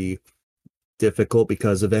might be difficult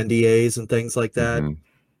because of NDAs and things like that. Mm-hmm.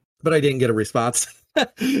 But I didn't get a response.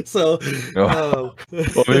 So well,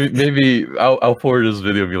 maybe I'll forward this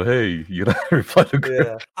video and be like, hey, you gotta reply to group.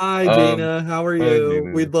 Yeah. Hi Gina, how are you?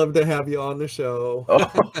 We'd love to have you on the show.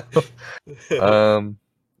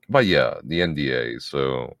 But yeah, the NDA.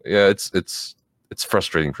 So yeah, it's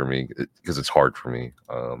frustrating for me because it's hard for me.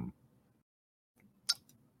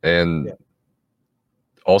 And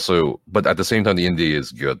also, but at the same time, the NDA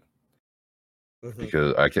is good,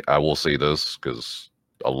 because I will say this, because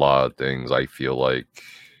a lot of things I feel like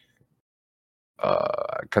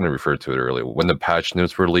I kind of referred to it earlier, when the patch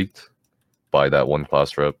notes were leaked by that one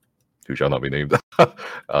class rep who shall not be named.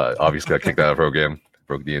 Obviously got kicked out of the program,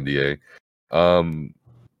 broke the NDA.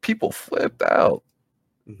 People flipped out.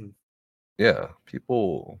 Yeah,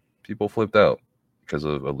 people flipped out because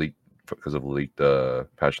of leaked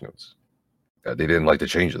patch notes. They didn't like the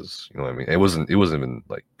changes. You know what I mean? It wasn't even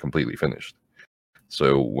like completely finished.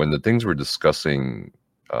 So when the things we're discussing,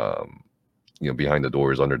 behind the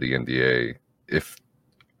doors under the NDA, if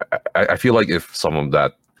I feel like if some of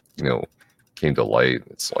that, came to light,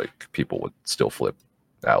 it's like people would still flip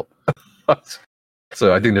out.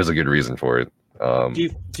 So I think there's a good reason for it. Do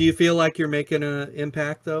you feel like you're making an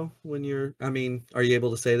impact though when you're? I mean, are you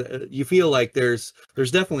able to say that you feel like there's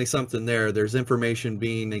definitely something there? There's information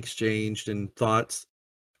being exchanged and thoughts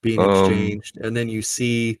being exchanged, and then you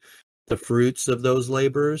see the fruits of those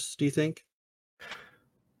labors. Do you think?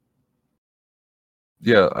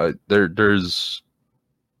 Yeah, I think there's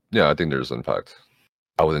impact.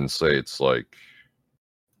 I wouldn't say it's like,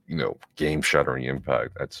 game shattering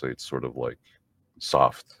impact. I'd say it's sort of like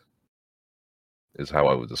soft, is how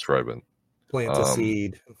I would describe it. Plant a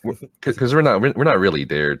seed. Because we're not really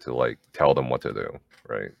there to like tell them what to do,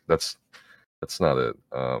 right? That's not it.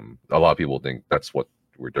 A lot of people think that's what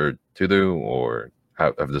we're there to do, or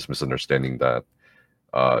have this misunderstanding that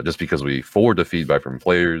just because we forward the feedback from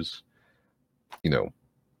players,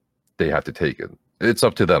 they have to take it. It's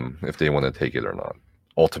up to them if they want to take it or not,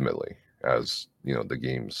 ultimately. as the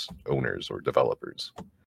game's owners or developers.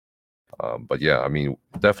 But yeah, I mean,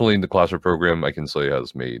 definitely the classroom program I can say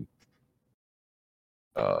has made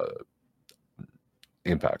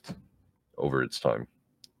impact over its time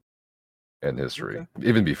and history,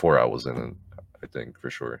 even before I was in it, I think, for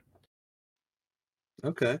sure.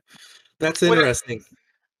 Okay, that's interesting.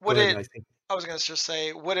 I was gonna just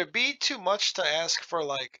say, would it be too much to ask for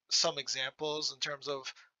like some examples in terms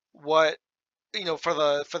of what for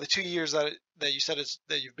the 2 years that you said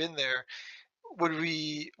that you've been there? Would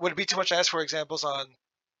it be too much to ask for examples on,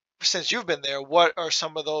 since you've been there, what are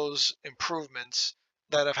some of those improvements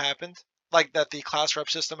that have happened, like that the class rep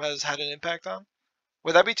system has had an impact on?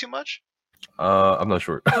 Would that be too much? I'm not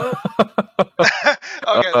sure. Okay,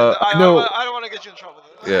 I don't want to get you in trouble.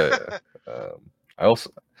 Yeah. I also,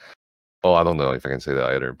 I don't know if I can say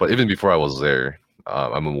that either. But even before I was there,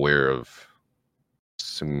 I'm aware of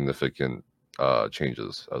significant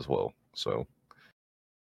changes as well. So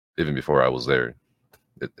even before I was there,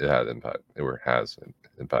 it had impact. It has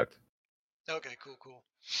impact. Okay, cool.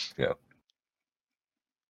 Yeah.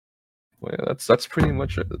 Well, yeah, that's pretty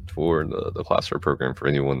much it for the class rep program for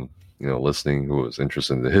anyone listening who is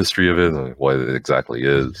interested in the history of it and what it exactly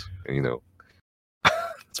is. And,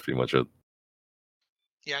 that's pretty much it.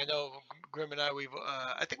 Yeah, I know Grim and I,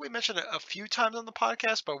 I think we mentioned it a few times on the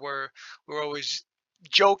podcast, but we're always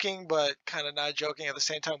joking, but kind of not joking at the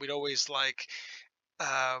same time. We'd always like,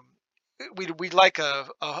 we'd like a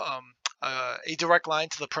direct line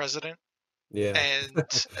to the president. Yeah,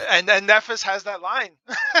 and Nefis has that line.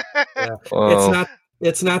 Yeah, well,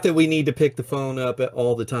 it's not that we need to pick the phone up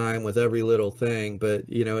all the time with every little thing, but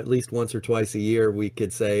at least once or twice a year we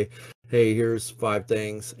could say, hey, here's 5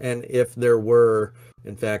 things. And if there were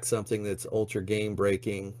in fact something that's ultra game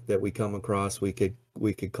breaking that we come across, we could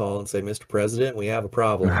call and say, Mr. President, we have a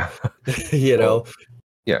problem. Well,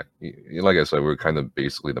 yeah, like I said, we're kind of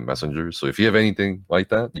basically the messengers. So if you have anything like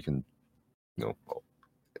that, you can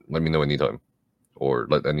let me know anytime, or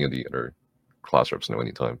let any of the other class reps know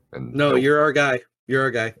anytime. And no, you're our guy.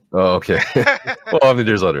 Oh, okay. Well, I mean,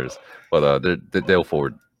 there's others, but they'll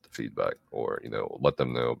forward the feedback, or let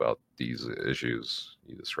them know about these issues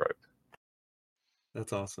you described.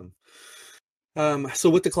 That's awesome. So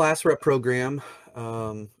with the class rep program,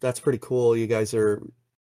 that's pretty cool. You guys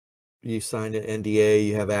you signed an NDA.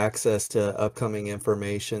 You have access to upcoming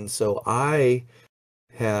information. So I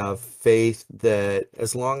have faith that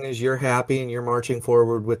as long as you're happy and you're marching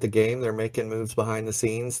forward with the game, they're making moves behind the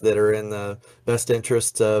scenes that are in the best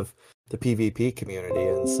interests of the PvP community.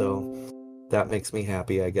 And so that makes me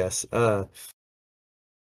happy, I guess. Let's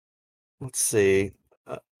see.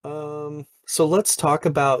 So let's talk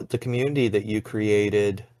about the community that you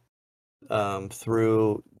created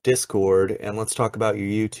through Discord, and let's talk about your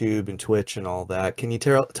YouTube and Twitch and all that. Can you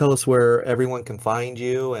tell us where everyone can find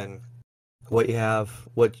you and what you have,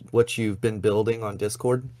 what you've been building on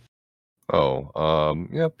Discord?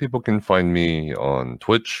 Yeah, people can find me on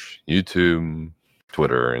Twitch, YouTube,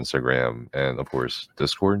 Twitter, Instagram, and of course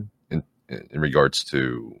Discord. In regards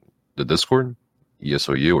to the Discord,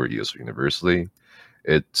 ESOU or ESO University,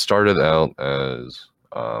 it started out as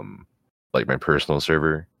like my personal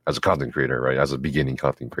server as a content creator, right? As a beginning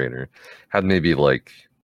content creator, had maybe like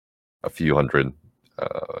a few hundred,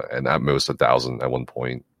 and at most 1,000 at one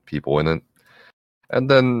point people in it. And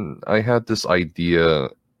then I had this idea,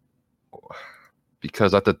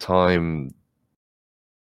 because at the time,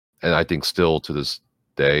 and I think still to this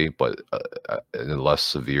day, but in a less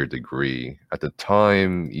severe degree, at the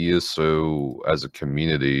time, ESO as a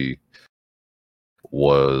community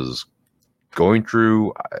was going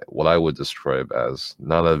through what I would describe as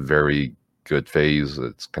not a very good phase.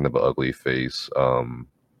 It's kind of an ugly phase.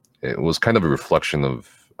 It was kind of a reflection of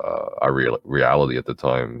our reality at the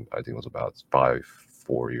time. I think it was about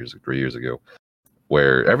 3 years ago,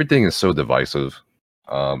 where everything is so divisive.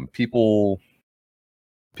 People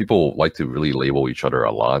like to really label each other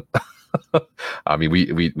a lot. I mean,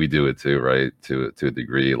 we do it too, right? To a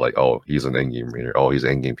degree, like, oh, he's an endgame reader. Oh, he's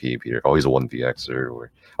an endgame PvPer. Oh, he's a 1vxer,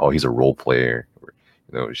 or oh, he's a role player.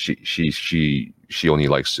 Or, she only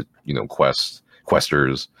likes to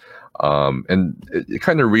questers. And it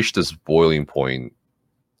kind of reached this boiling point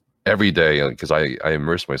every day, because I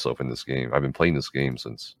immerse myself in this game. I've been playing this game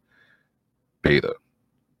since beta.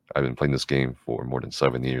 I've been playing this game for more than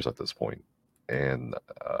 7 years at this point, and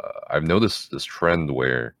I've noticed this trend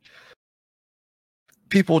where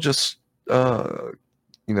people just label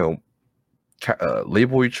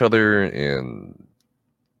each other, and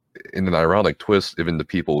in an ironic twist, even the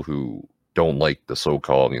people who don't like the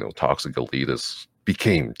so-called toxic elitists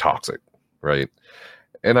became toxic, right?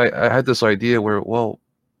 And I had this idea where, well,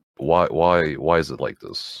 why is it like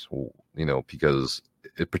this? You know, because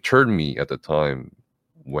it perturbed me at the time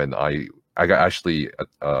when I actually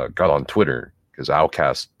got on Twitter because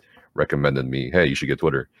Outcast recommended me, hey, you should get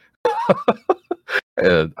Twitter.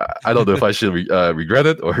 And I don't know if I should regret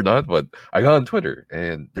it or not, but I got on Twitter,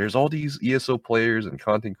 and there's all these ESO players and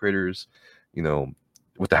content creators, you know,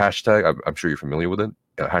 with the hashtag. I'm sure you're familiar with it.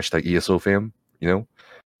 Hashtag ESO fam. You know,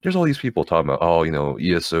 there's all these people talking about, oh, you know,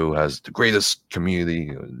 ESO has the greatest community,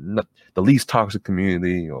 you know, not the least toxic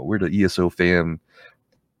community. You know, we're the ESO fam,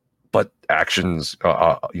 but actions,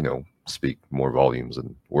 you know, speak more volumes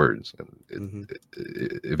than words. And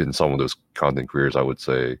even some of those content creators, I would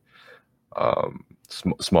say,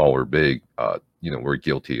 small or big, you know, we're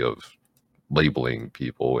guilty of labeling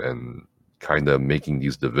people and kind of making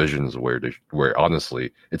these divisions where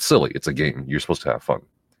honestly, it's silly. It's a game. You're supposed to have fun,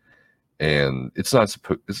 and it's not.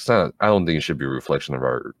 I don't think it should be a reflection of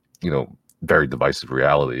our, you know, very divisive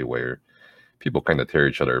reality where people kind of tear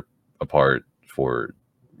each other apart for,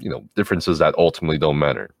 you know, differences that ultimately don't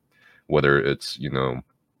matter, whether it's, you know,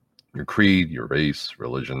 your creed, your race,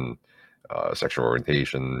 religion, sexual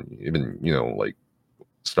orientation, even, you know, like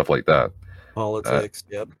stuff like that. Politics,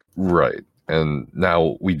 yep. Right. And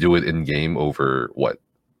now we do it in game over what?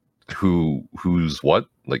 Who's what?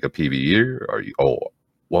 Like a PvE? Are you? Oh,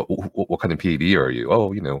 what kind of PvE are you?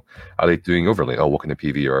 Oh, you know, are they doing overlay? Oh, what kind of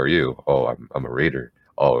PvE are you? Oh, I'm a raider.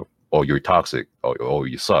 Oh, you're toxic. Oh,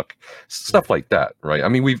 you suck. Stuff like that, right? I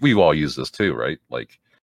mean, we've all used this too, right? Like,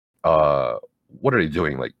 what are they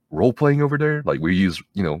doing? Like role playing over there? Like we use,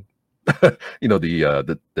 you know, you know,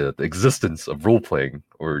 the existence of role playing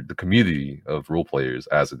or the community of role players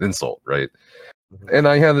as an insult, right? And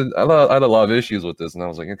I had a lot of issues with this, and I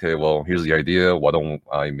was like, okay, well, here's the idea. Why don't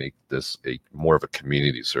I make this more of a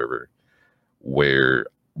community server where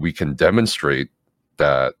we can demonstrate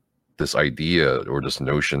that this idea or this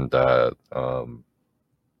notion that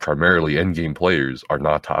primarily endgame players are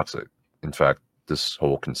not toxic. In fact, this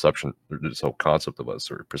whole concept of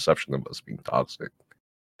us or perception of us being toxic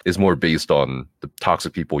is more based on the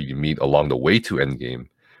toxic people you meet along the way to endgame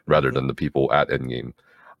rather than the people at endgame.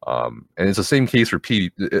 And it's the same case for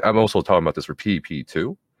I'm also talking about this for PvP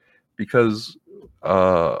too, because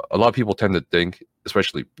a lot of people tend to think,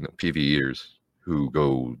 especially, you know, PvEers who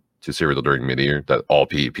go to Cyrodiil during mid-year, that all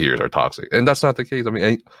PvPers are toxic. And that's not the case. I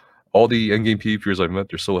mean, all the endgame PvPers I've met,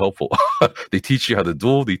 they're so helpful. They teach you how to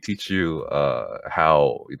duel. They teach you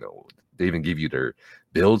how, you know, they even give you their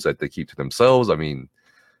builds that they keep to themselves. I mean,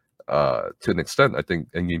 to an extent, I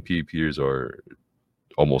think endgame PvPers are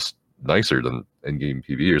almost nicer than endgame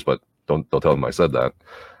PvEers, but don't tell them I said that.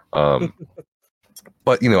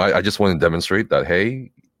 But, you know, I just want to demonstrate that,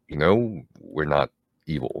 hey, you know, we're not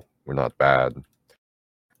evil. We're not bad.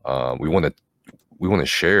 We want to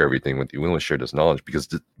share everything with you. We want to share this knowledge because,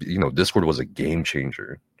 you know, Discord was a game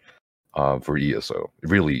changer for ESO. It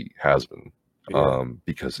really has been. Yeah.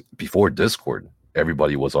 Because before Discord,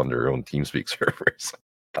 everybody was on their own TeamSpeak servers.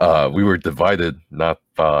 We were divided not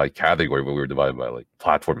by category, but we were divided by like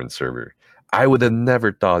platform and server. I would have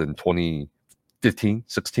never thought in 2015,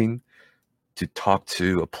 16 to talk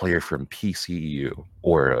to a player from PCEU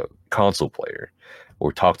or a console player,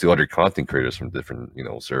 or talk to other content creators from different, you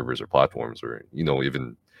know, servers or platforms, or, you know,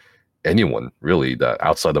 even anyone really that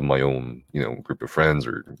outside of my own, you know, group of friends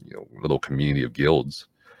or, you know, little community of guilds,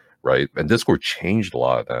 right? And Discord changed a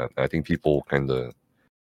lot of that. I think people kind of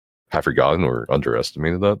have forgotten or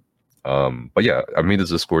underestimated that. But yeah, I made this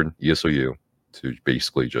Discord, ESOU, to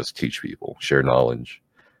basically just teach people, share knowledge.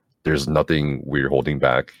 There's nothing we're holding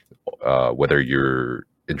back, whether you're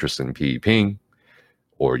interested in PvPing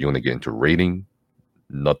or you want to get into raiding.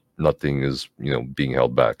 Nothing is, you know, being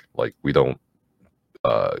held back. Like we don't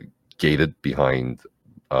gate it behind,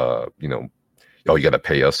 you know, oh, you got to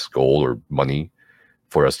pay us gold or money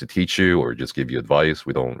for us to teach you or just give you advice.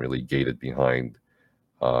 We don't really gate it behind,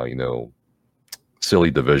 you know,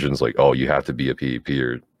 silly divisions like, oh, you have to be a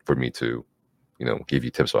PvPer for me to, you know, give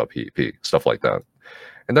you tips about PvP, stuff like that.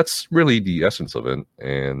 And that's really the essence of it.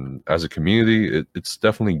 And as a community, it's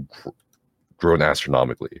definitely grown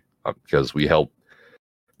astronomically because we help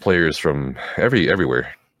players from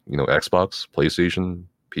everywhere, you know, Xbox, PlayStation,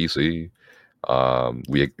 PC.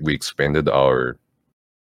 We expanded our,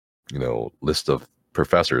 you know, list of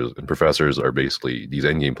professors, and professors are basically these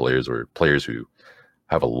endgame players or players who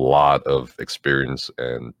have a lot of experience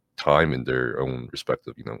and time in their own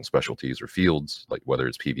respective, you know, specialties or fields, like whether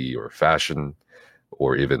it's PvE or fashion,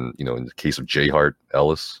 or even, you know, in the case of J-Heart,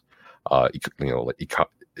 Ellis, you know, like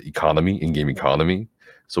economy, in-game economy.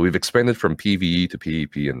 So we've expanded from PvE to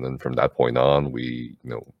PvP, and then from that point on, we, you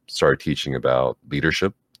know, started teaching about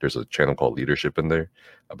leadership, There's a channel called Leadership in there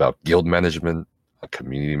about guild management,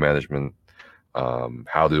 community management,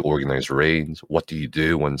 how to organize raids, what do you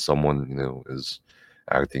do when someone is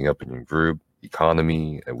acting up in your group,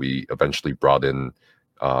 economy, and we eventually brought in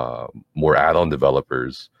more add-on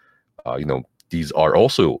developers. These are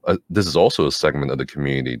also this is also a segment of the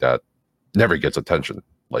community that never gets attention.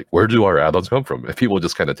 Like, where do our add-ons come from? If people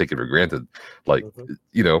just kind of take it for granted, like,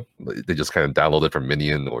 they just kind of download it from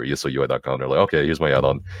Minion or ESOUI.com. They're like, okay, here's my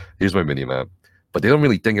add-on, here's my mini map. But they don't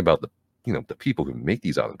really think about the people who make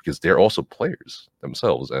these add-ons, because they're also players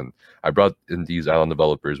themselves. And I brought in these add-on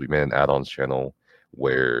developers. We made an add-ons channel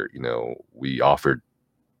where, we offered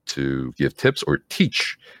to give tips or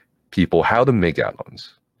teach people how to make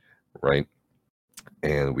add-ons, right?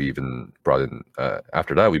 And we even brought in,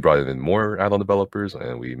 after that, we brought in more add-on developers,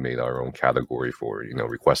 and we made our own category for,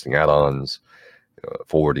 requesting add-ons,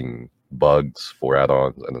 forwarding bugs for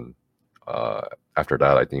add-ons. And then after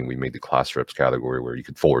that, I think we made the class reps category where you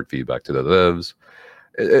could forward feedback to the devs.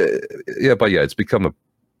 It's become a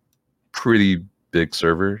pretty big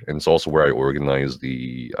server. And it's also where I organize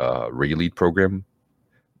the Raid Lead program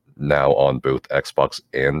now on both Xbox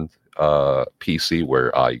and PC,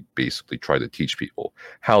 where I basically try to teach people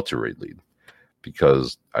how to raid lead,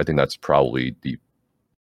 because I think that's probably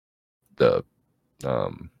the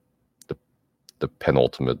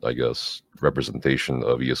penultimate, I guess, representation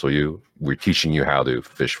of ESOU. We're teaching you how to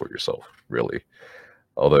fish for yourself, really.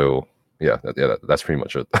 Although, that's pretty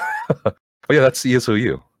much it. But yeah, that's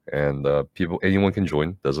ESOU, and anyone can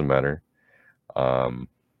join, doesn't matter.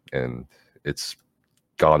 And it's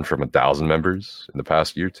gone from 1,000 members in the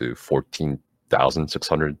past year to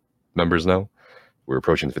 14,600 members now. We're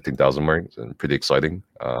approaching the 15,000 mark, and pretty exciting.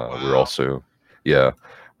 Wow. We're also,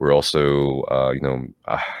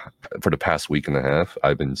 for the past week and a half,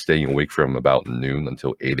 I've been staying awake from about noon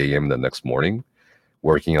until 8 a.m. the next morning,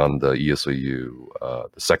 working on the ESOU,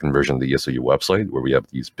 the second version of the ESOU website, where we have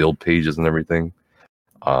these build pages and everything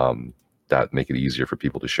that make it easier for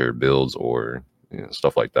people to share builds or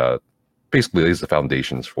stuff like that. Basically lays the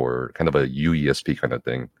foundations for kind of a UESP kind of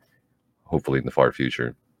thing, hopefully in the far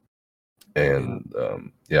future. And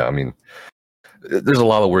there's a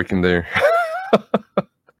lot of work in there.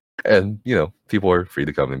 And people are free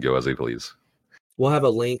to come and go as they please. We'll have a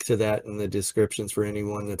link to that in the descriptions for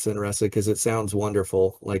anyone that's interested, because it sounds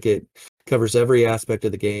wonderful. Like, it covers every aspect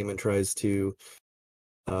of the game and tries to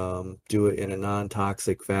do it in a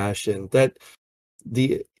non-toxic fashion. That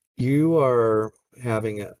you are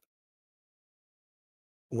having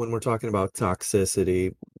when we're talking about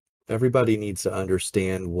toxicity, everybody needs to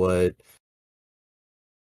understand what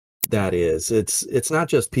that is. It's not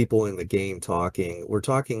just people in the game talking. We're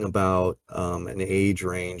talking about an age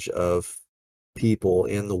range of people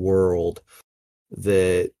in the world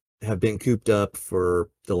that have been cooped up for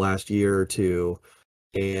the last year or two,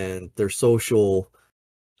 and their social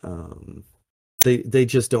they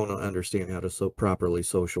just don't understand how to properly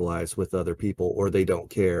socialize with other people, or they don't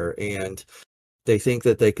care, and they think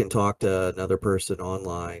that they can talk to another person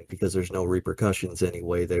online because there's no repercussions any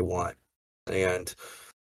way they want. And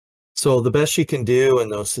so the best you can do in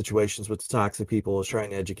those situations with the toxic people is trying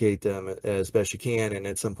to educate them as best you can. And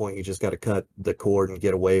at some point, you just got to cut the cord and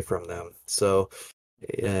get away from them. So,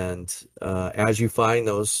 and as you find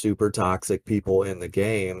those super toxic people in the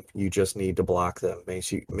game, you just need to block them.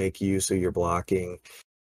 Make use of your blocking.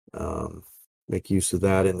 Make use of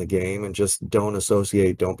that in the game, and just don't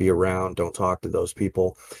associate, don't be around, don't talk to those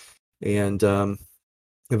people. And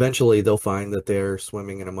eventually they'll find that they're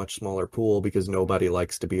swimming in a much smaller pool because nobody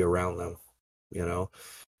likes to be around them,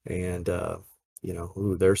 and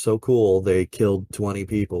ooh, they're so cool, they killed 20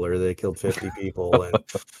 people or they killed 50 people, and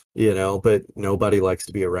but nobody likes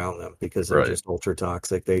to be around them because they're just ultra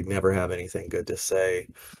toxic. They never have anything good to say,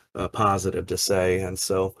 positive to say. And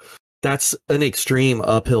so that's an extreme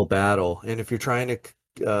uphill battle. And if you're trying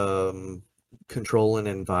to control an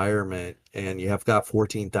environment and you have got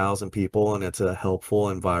 14,000 people and it's a helpful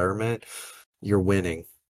environment, you're winning.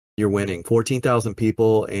 14,000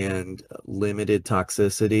 people and limited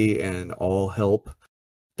toxicity and all help.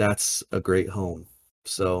 That's a great home.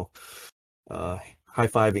 So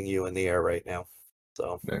high-fiving you in the air right now.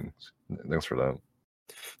 So thanks for that.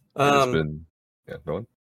 Go on.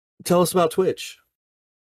 Tell us about Twitch.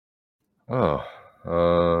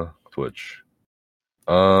 Twitch.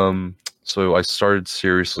 So I started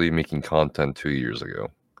seriously making content 2 years ago.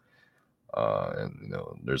 And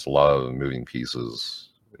there's a lot of moving pieces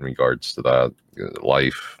in regards to that.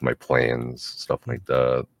 Life, my plans, stuff like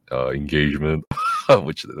that, engagement,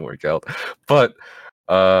 which didn't work out. But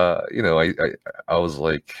I was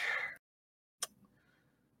like,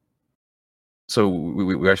 So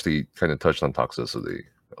we actually kind of touched on toxicity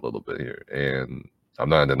a little bit here, and I'm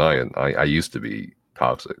not denying I used to be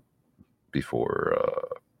toxic before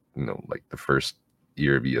like the first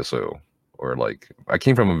year of ESO, or like I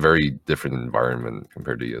came from a very different environment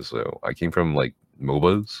compared to ESO. I came from like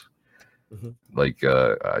MOBAs, like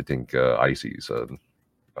I think Icy said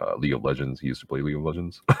League of Legends. He used to play League of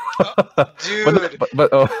Legends. Dude.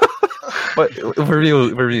 But for me,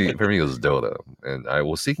 it was Dota, and I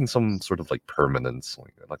was seeking some sort of like permanence,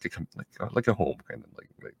 like a home, kind of like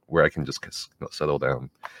where I can just settle down.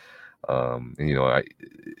 And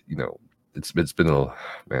it's been a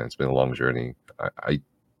long journey. I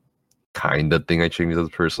kind of think I changed as a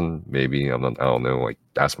person. Maybe I don't know. Like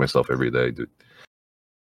ask myself every day,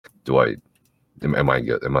 am I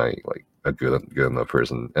good? Am I like a good enough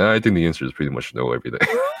person? And I think the answer is pretty much no every day.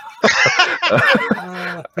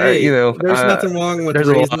 Hey, there's nothing wrong with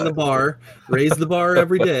raising the bar. Raise the bar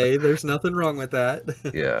every day. There's nothing wrong with that.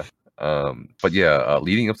 Yeah. But yeah,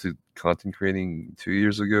 leading up to content creating 2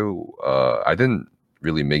 years ago, I didn't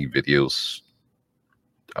really make videos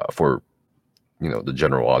for the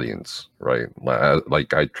general audience, right?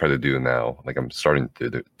 Like I try to do now, like I'm starting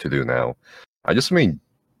to do now. I just made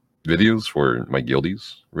videos for my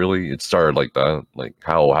guildies. Really, it started like that. Like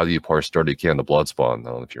how do you parse 30k on the Bloodspawn? I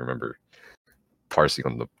don't know if you remember parsing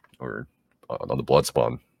on the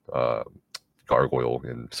Bloodspawn gargoyle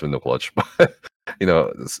in Swindle Clutch, but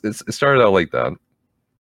it started out like that,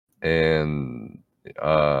 and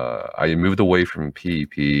I moved away from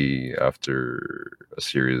PvP after a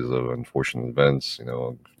series of unfortunate events.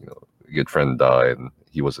 A good friend died, and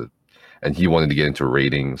he wanted to get into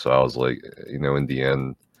raiding, so I was like, in the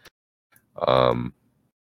end.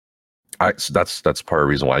 So that's part of the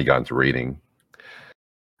reason why I got into raiding.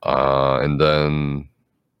 And then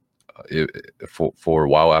for a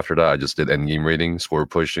while after that, I just did endgame raiding, score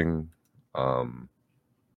pushing,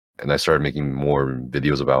 and I started making more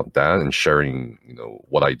videos about that and sharing,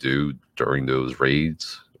 what I do during those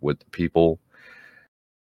raids with people.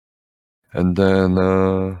 And then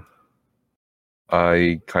at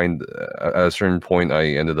a certain point, I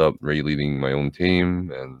ended up raid leading my own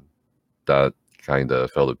team, and that kind of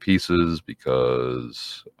fell to pieces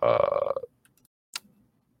because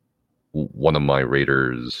one of my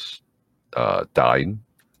raiders died,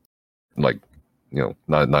 like not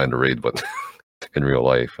in the raid, but in real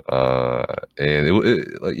life, and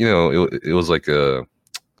it was like it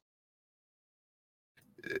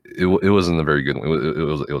wasn't a very good one.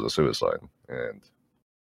 It was a suicide, and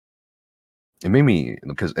it made me,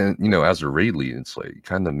 because as a raid lead, it's like it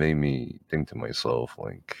kind of made me think to myself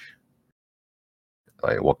like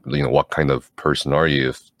what kind of person are you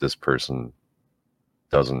if this person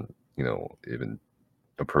doesn't even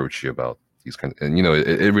approach you about these kind of, and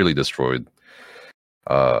it really destroyed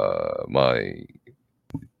my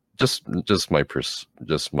my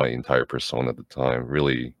entire persona at the time,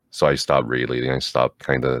 really. So I stopped raid leading. I stopped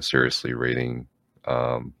kind of seriously raiding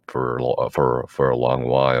for a long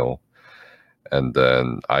while, and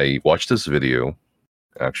then I watched this video,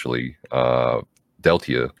 actually,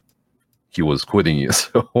 Deltia. He was quitting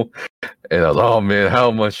ESO, and I was, oh man,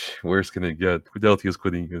 how much worse can it get? Deltia's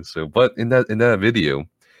quitting ESO. But in that video,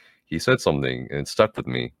 he said something, and it stuck with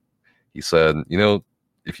me. He said,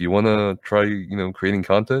 if you want to try, creating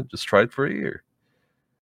content, just try it for a year.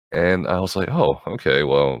 And I was like, oh, okay,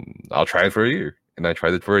 well, I'll try it for a year. And I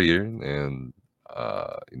tried it for a year, and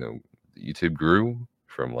YouTube grew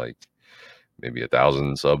from like maybe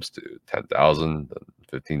 1,000 subs to 10,000,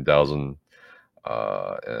 15,000.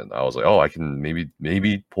 And I was like, oh, I can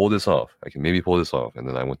maybe pull this off. And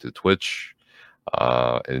then I went to Twitch,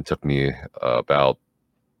 and it took me about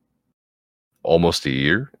almost a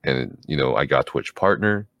year, and I got Twitch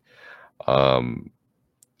partner, and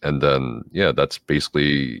then that's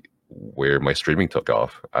basically where my streaming took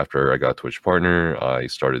off. After I got Twitch partner, I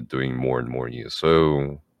started doing more and more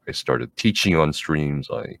ESO. I started teaching on streams.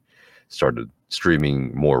 I started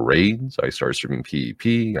streaming more raids. I started streaming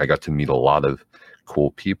PvP. I got to meet a lot of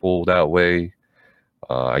cool people that way.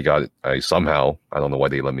 I somehow, I don't know why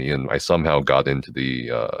they let me in, I somehow got into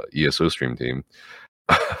the ESO stream team.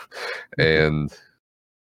 And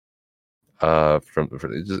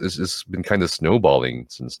it's just been kind of snowballing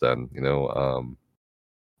since then,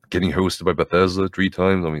 getting hosted by Bethesda 3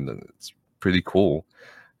 times. I mean, it's pretty cool.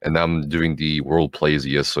 And now I'm doing the World Plays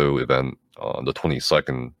ESO event on the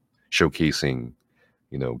 22nd, showcasing,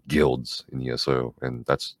 guilds in ESO, and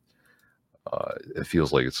that's it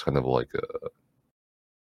feels like it's kind of like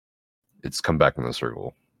it's come back in a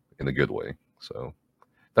circle in a good way. So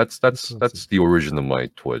that's the origin of my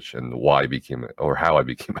Twitch and why I became, or how I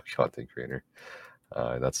became a content creator.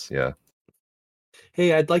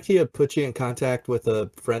 Hey, I'd like to put you in contact with a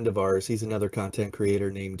friend of ours. He's another content creator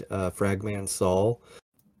named Fragman Saul.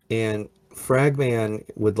 And Fragman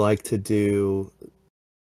would like to do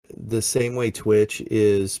the same way Twitch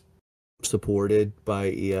is supported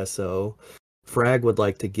by ESO. Frag would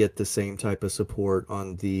like to get the same type of support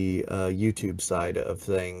on the YouTube side of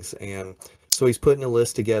things. And so he's putting a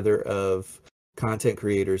list together of content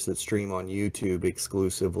creators that stream on YouTube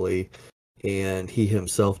exclusively. And he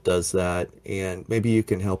himself does that. And maybe you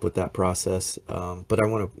can help with that process. But I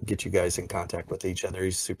want to get you guys in contact with each other.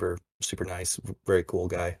 He's super, super nice, very cool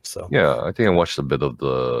guy. So Yeah, I think I watched a bit of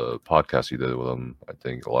the podcast you did with him, I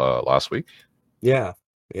think last week. yeah.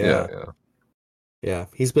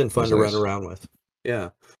 He's been fun That's to nice. run around with. Yeah.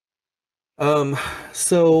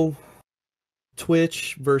 So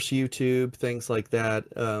Twitch versus YouTube, things like that.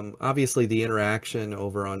 Obviously the interaction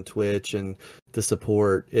over on Twitch and the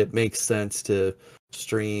support, it makes sense to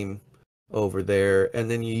stream over there. And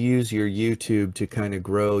then you use your YouTube to kind of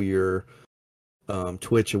grow your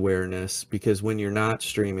Twitch awareness, because when you're not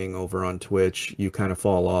streaming over on Twitch, you kind of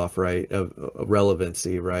fall off, right? Of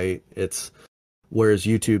relevancy, right? It's whereas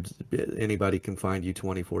YouTube, anybody can find you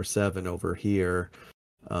 24/7 over here.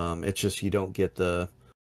 It's just you don't get the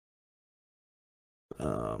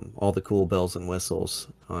all the cool bells and whistles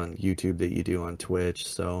on YouTube that you do on Twitch.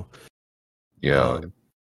 So Yeah,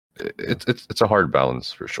 it's a hard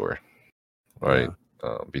balance for sure, right?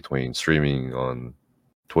 Between streaming on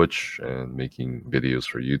Twitch and making videos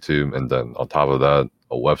for YouTube, and then on top of that,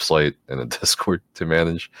 a website and a Discord to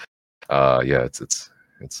manage. Yeah, it's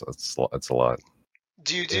a lot.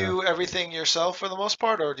 Do you do everything yourself for the most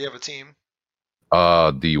part, or do you have a team?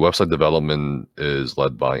 The website development is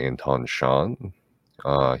led by Anton Sean.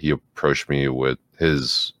 He approached me with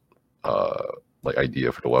his like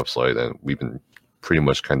idea for the website, and we've been pretty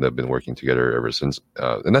much kind of been working together ever since.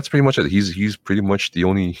 And that's pretty much it. He's pretty much the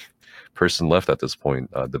only person left at this point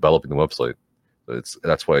developing the website.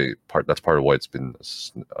 That's part of why it's been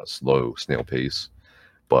a slow snail pace.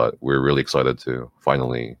 But we're really excited to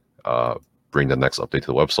finally bring the next update to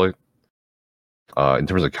the website. In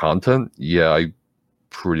terms of content, yeah, I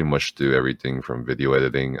pretty much do everything from video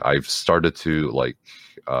editing. I've started to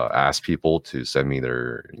ask people to send me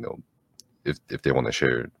their, if they want to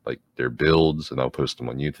share like their builds, and I'll post them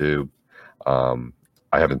on YouTube.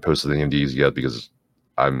 I haven't posted any of these yet because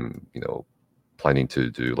I'm, planning to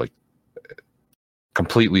do like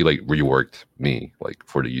completely like reworked me like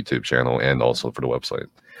for the YouTube channel and also for the website.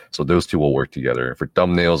 So those two will work together. For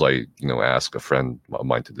thumbnails, I ask a friend of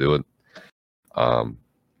mine to do it. Of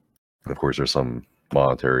course, there's some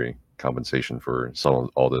monetary compensation for some of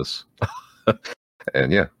all this.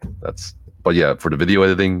 And yeah, but yeah, for the video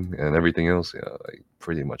editing and everything else, yeah, I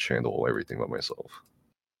pretty much handle everything by myself.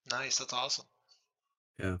 Nice, that's awesome.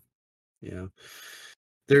 Yeah.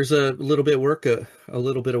 There's a little bit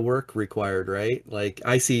of work required, right? Like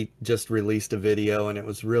Icy just released a video and it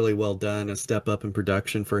was really well done, a step up in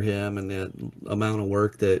production for him, and the amount of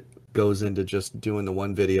work that goes into just doing the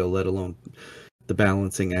one video, let alone the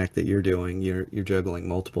balancing act that you're doing. You're juggling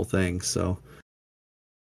multiple things, so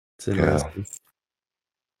it's interesting.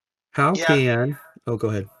 Go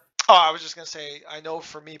ahead. Oh, I was just gonna say, I know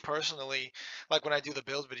for me personally, like when I do the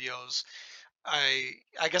build videos, I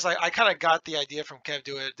guess I kind of got the idea from Kev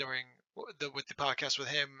do it during with the podcast with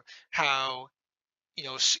him, how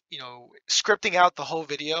scripting out the whole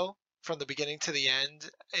video from the beginning to the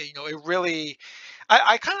end, it really,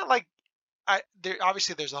 I kind of like,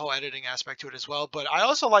 obviously there's a whole editing aspect to it as well, but I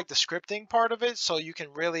also like the scripting part of it, so you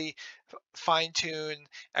can really fine tune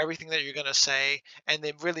everything that you're gonna say, and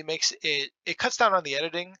it really makes it cuts down on the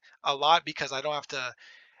editing a lot, because I don't have to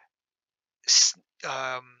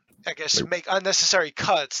I guess make unnecessary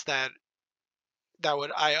cuts that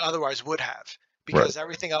I otherwise would have, because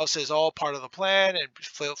everything else is all part of the plan and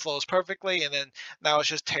flows perfectly, and then now it's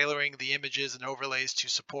just tailoring the images and overlays to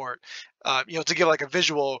support, to give like a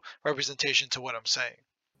visual representation to what I'm saying.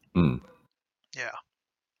 Yeah.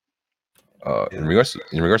 In regards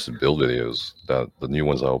to build videos, that the new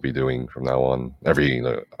ones I'll be doing from now on,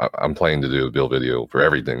 I'm planning to do a build video for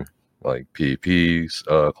everything, like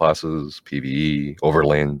PvP classes, PvE,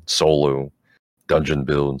 Overland, solo, dungeon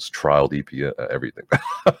builds, trial DP, everything.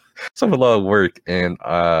 So a lot of work, and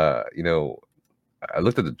I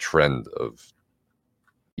looked at the trend of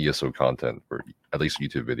ESO content for at least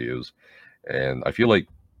YouTube videos, and I feel like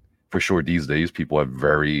for sure these days people have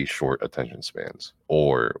very short attention spans,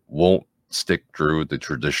 or won't stick through the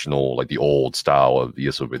traditional, like the old style of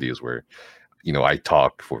ESO videos where I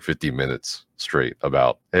talk for 50 minutes straight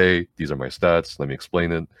about, hey, these are my stats, let me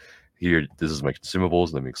explain it. Here, this is my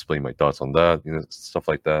consumables, let me explain my thoughts on that, stuff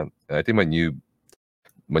like that. And I think my new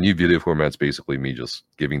my new video format's basically me just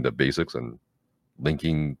giving the basics and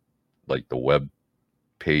linking like the web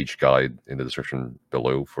page guide in the description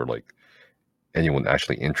below for like anyone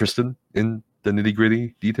actually interested in the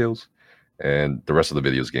nitty-gritty details, and the rest of the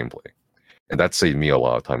video is gameplay. And that saved me a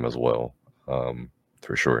lot of time as well,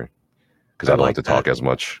 for sure, because I don't like have to talk that. as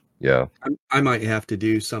much. Yeah. I might have to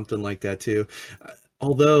do something like that too.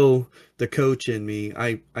 Although the coach in me,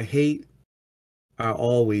 I hate, I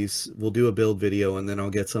always will do a build video and then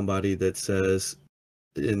I'll get somebody that says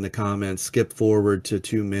in the comments, skip forward to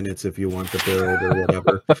 2 minutes if you want the build or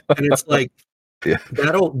whatever. And it's like, Yeah.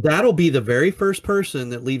 that'll be the very first person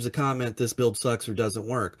that leaves a comment, this build sucks or doesn't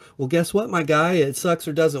work. Well, guess what, my guy? It sucks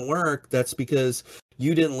or doesn't work. That's because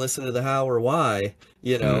you didn't listen to the how or why,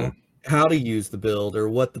 you know, how to use the build or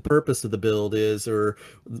what the purpose of the build is or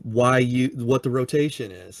what the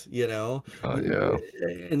rotation is, you know. Yeah.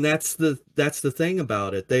 And that's the thing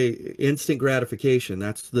about it. Instant gratification.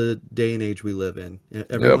 That's the day and age we live in.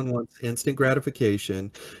 Everyone wants instant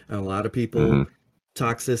gratification, and a lot of people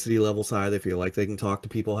toxicity levels high. They feel like they can talk to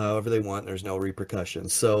people however they want. There's no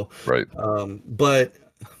repercussions. So, Right. But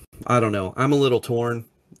I don't know. I'm a little torn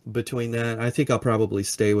between that. I think I'll probably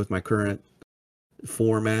stay with my current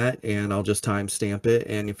format and I'll just timestamp it.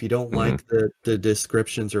 And if you don't like the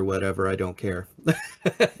descriptions or whatever, I don't care.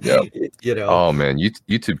 Yeah. You know. Oh man,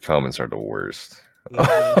 YouTube comments are the worst.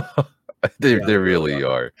 They really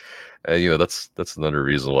are. And you know, that's another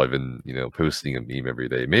reason why I've been, you know, posting a meme every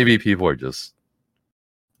day. Maybe people are just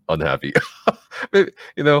unhappy. Maybe,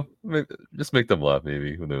 you know, maybe just make them laugh,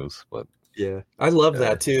 maybe. Who knows? But yeah, I love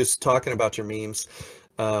that too. Talking about your memes.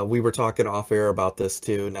 We were talking off air about this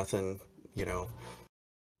too. Nothing, you know,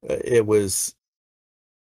 it was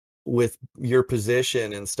with your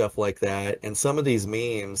position and stuff like that. And some of these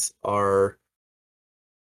memes are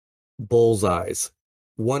bullseyes,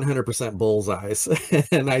 100% bullseyes.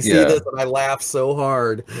 And I see this and I laugh so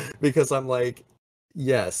hard because I'm like,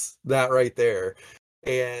 yes, that right there.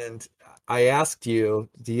 And I asked you,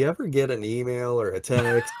 do you ever get an email or a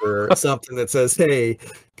text or something that says, hey,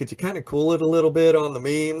 could you kind of cool it a little bit on the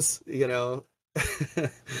memes, you know?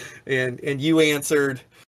 and you answered,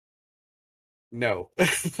 no.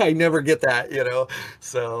 I never get that, you know?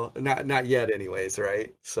 So not yet anyways,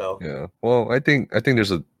 right? So yeah. Well, I think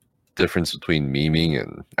there's a difference between memeing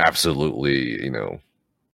and absolutely, you know,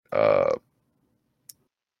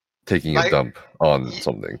 taking a dump on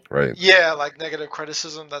something, right? Yeah, like negative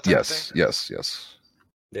criticism, that type of thing. Yes.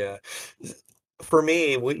 Yeah. For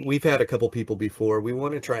me, we've had a couple people before. We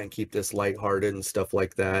want to try and keep this lighthearted and stuff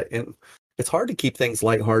like that. And it's hard to keep things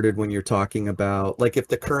lighthearted when you're talking about, like, if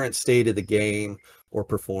the current state of the game or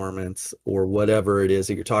performance or whatever it is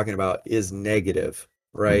that you're talking about is negative,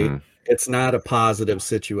 right? It's not a positive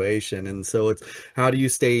situation. And so it's, how do you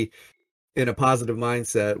stay in a positive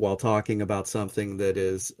mindset while talking about something that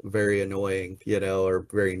is very annoying, you know, or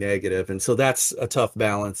very negative? And so that's a tough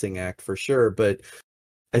balancing act for sure. But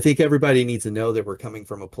I think everybody needs to know that we're coming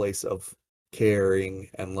from a place of caring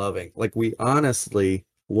and loving. Like, we honestly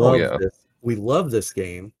love this. We love this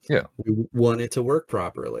game. Yeah. We want it to work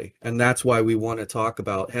properly. And that's why we want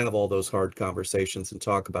to have all those hard conversations and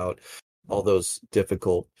talk about all those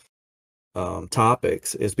difficult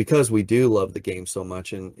topics, is because we do love the game so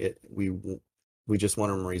much, and we just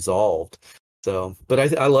want them resolved. So, but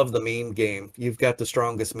I love the meme game. You've got the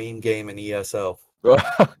strongest meme game in ESO.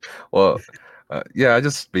 Well, yeah, I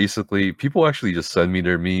just basically, people actually just send me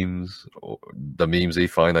their memes, the memes they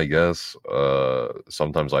find, I guess.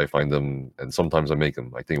 Sometimes I find them, and sometimes I make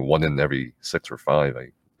them. I think 1 in every 6 or 5,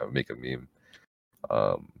 I make a meme.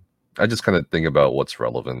 I just kind of think about what's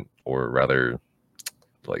relevant, or rather,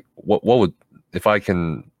 like, what would, if I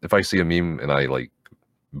see a meme and I like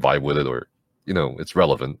vibe with it, or, you know, it's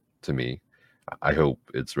relevant to me, I hope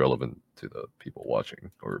it's relevant to the people watching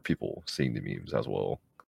or people seeing the memes as well.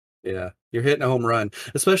 Yeah, you're hitting a home run,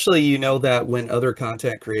 especially, you know, that when other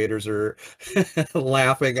content creators are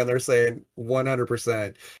laughing and they're saying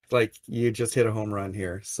 100%, like, you just hit a home run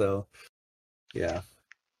here. So, yeah.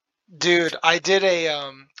 Dude, I did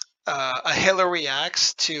a Hitler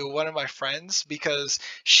reacts to one of my friends because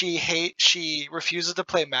she refuses to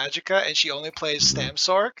play Magicka and she only plays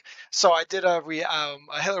Stamsork. So I did a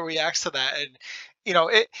Hitler reacts to that, and you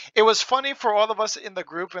know, it was funny for all of us in the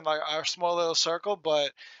group in like our small little circle,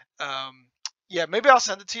 but yeah, maybe I'll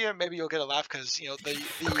send it to you and maybe you'll get a laugh because, you know,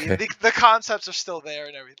 the concepts are still there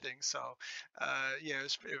and everything. So yeah,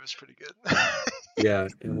 it was pretty good. Yeah,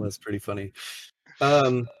 it was pretty funny.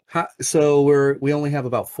 So we only have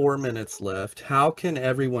about 4 minutes left. How can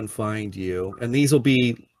everyone find you? And these will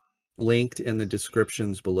be linked in the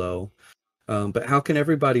descriptions below. But how can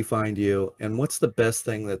everybody find you, and what's the best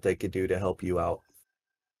thing that they could do to help you out?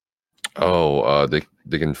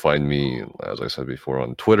 They can find me, as I said before,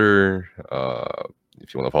 on Twitter.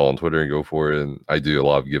 If you want to follow on Twitter, go for it. I do a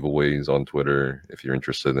lot of giveaways on Twitter. If you're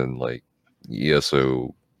interested in like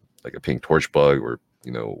ESO, like a pink torch bug, or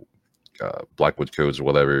Blackwood codes or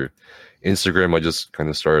whatever. Instagram, I just kind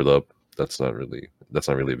of started up. That's not really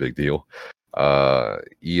a big deal.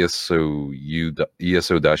 ESO-U.com.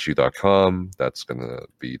 That's gonna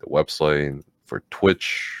be the website for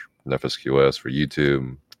Twitch, NephusQS for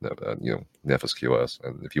YouTube. NephusQS.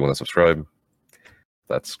 And if you want to subscribe,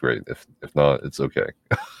 that's great. If not, it's okay.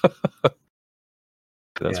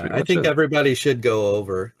 I think everybody should go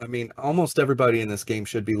over. I mean, almost everybody in this game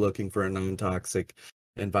should be looking for a non-toxic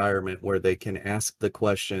environment where they can ask the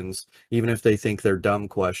questions, even if they think they're dumb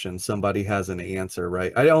questions. Somebody has an answer,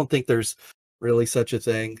 right? I don't think there's really such a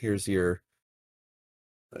thing. Here's your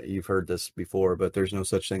you've heard this before, but there's no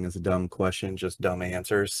such thing as a dumb question, just dumb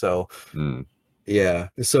answers. So yeah,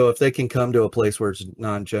 so if they can come to a place where it's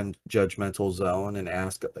non-judgmental zone and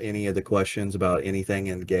ask any of the questions about anything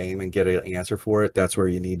in the game and get an answer for it, that's where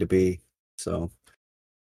you need to be. So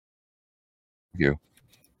Thank you.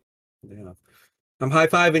 Yeah, I'm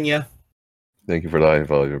high-fiving you. Thank you for the high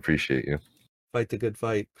five. I appreciate you. Fight the good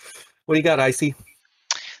fight. What do you got, Icy?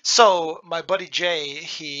 So my buddy Jay,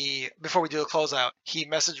 before we do the closeout, he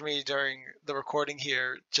messaged me during the recording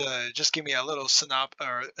here to just give me a little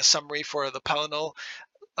a summary for the Pelinal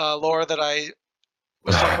lore that I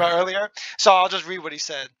was talking about earlier. So I'll just read what he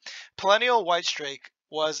said. Perennial Whitestrake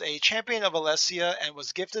was a champion of Alessia and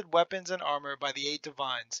was gifted weapons and armor by the 8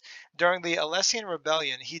 divines. During the Alessian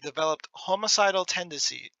Rebellion, he developed homicidal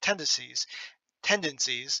tendencies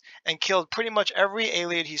and killed pretty much every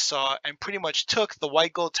Ayleid he saw and pretty much took the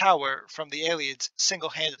White Gold Tower from the Ayleids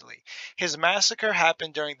single-handedly. His massacre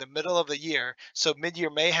happened during the middle of the year, so Mid-Year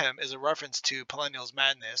Mayhem is a reference to Perennial's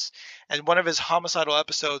madness, and one of his homicidal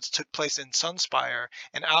episodes took place in Sunspire,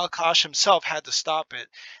 and Al-Kosh himself had to stop it.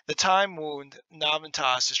 The time wound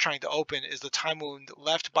Navitas is trying to open is the time wound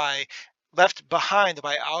left behind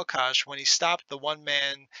by Al-Kosh when he stopped the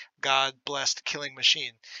one-man God-blessed killing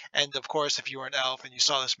machine. And of course, if you were an elf and you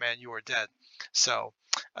saw this man, you were dead. So,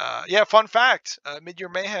 fun fact, Mid-Year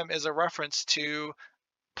Mayhem is a reference to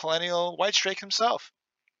Perennial Whitestrake himself.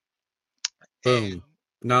 Boom.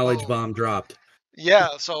 Knowledge bomb dropped.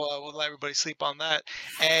 Yeah, so we'll let everybody sleep on that.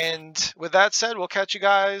 And with that said, we'll catch you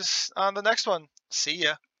guys on the next one. See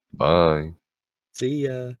ya. Bye. See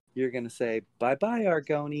ya. You're going to say, bye-bye,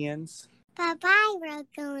 Argonians. Bye-bye,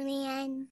 Rogonian.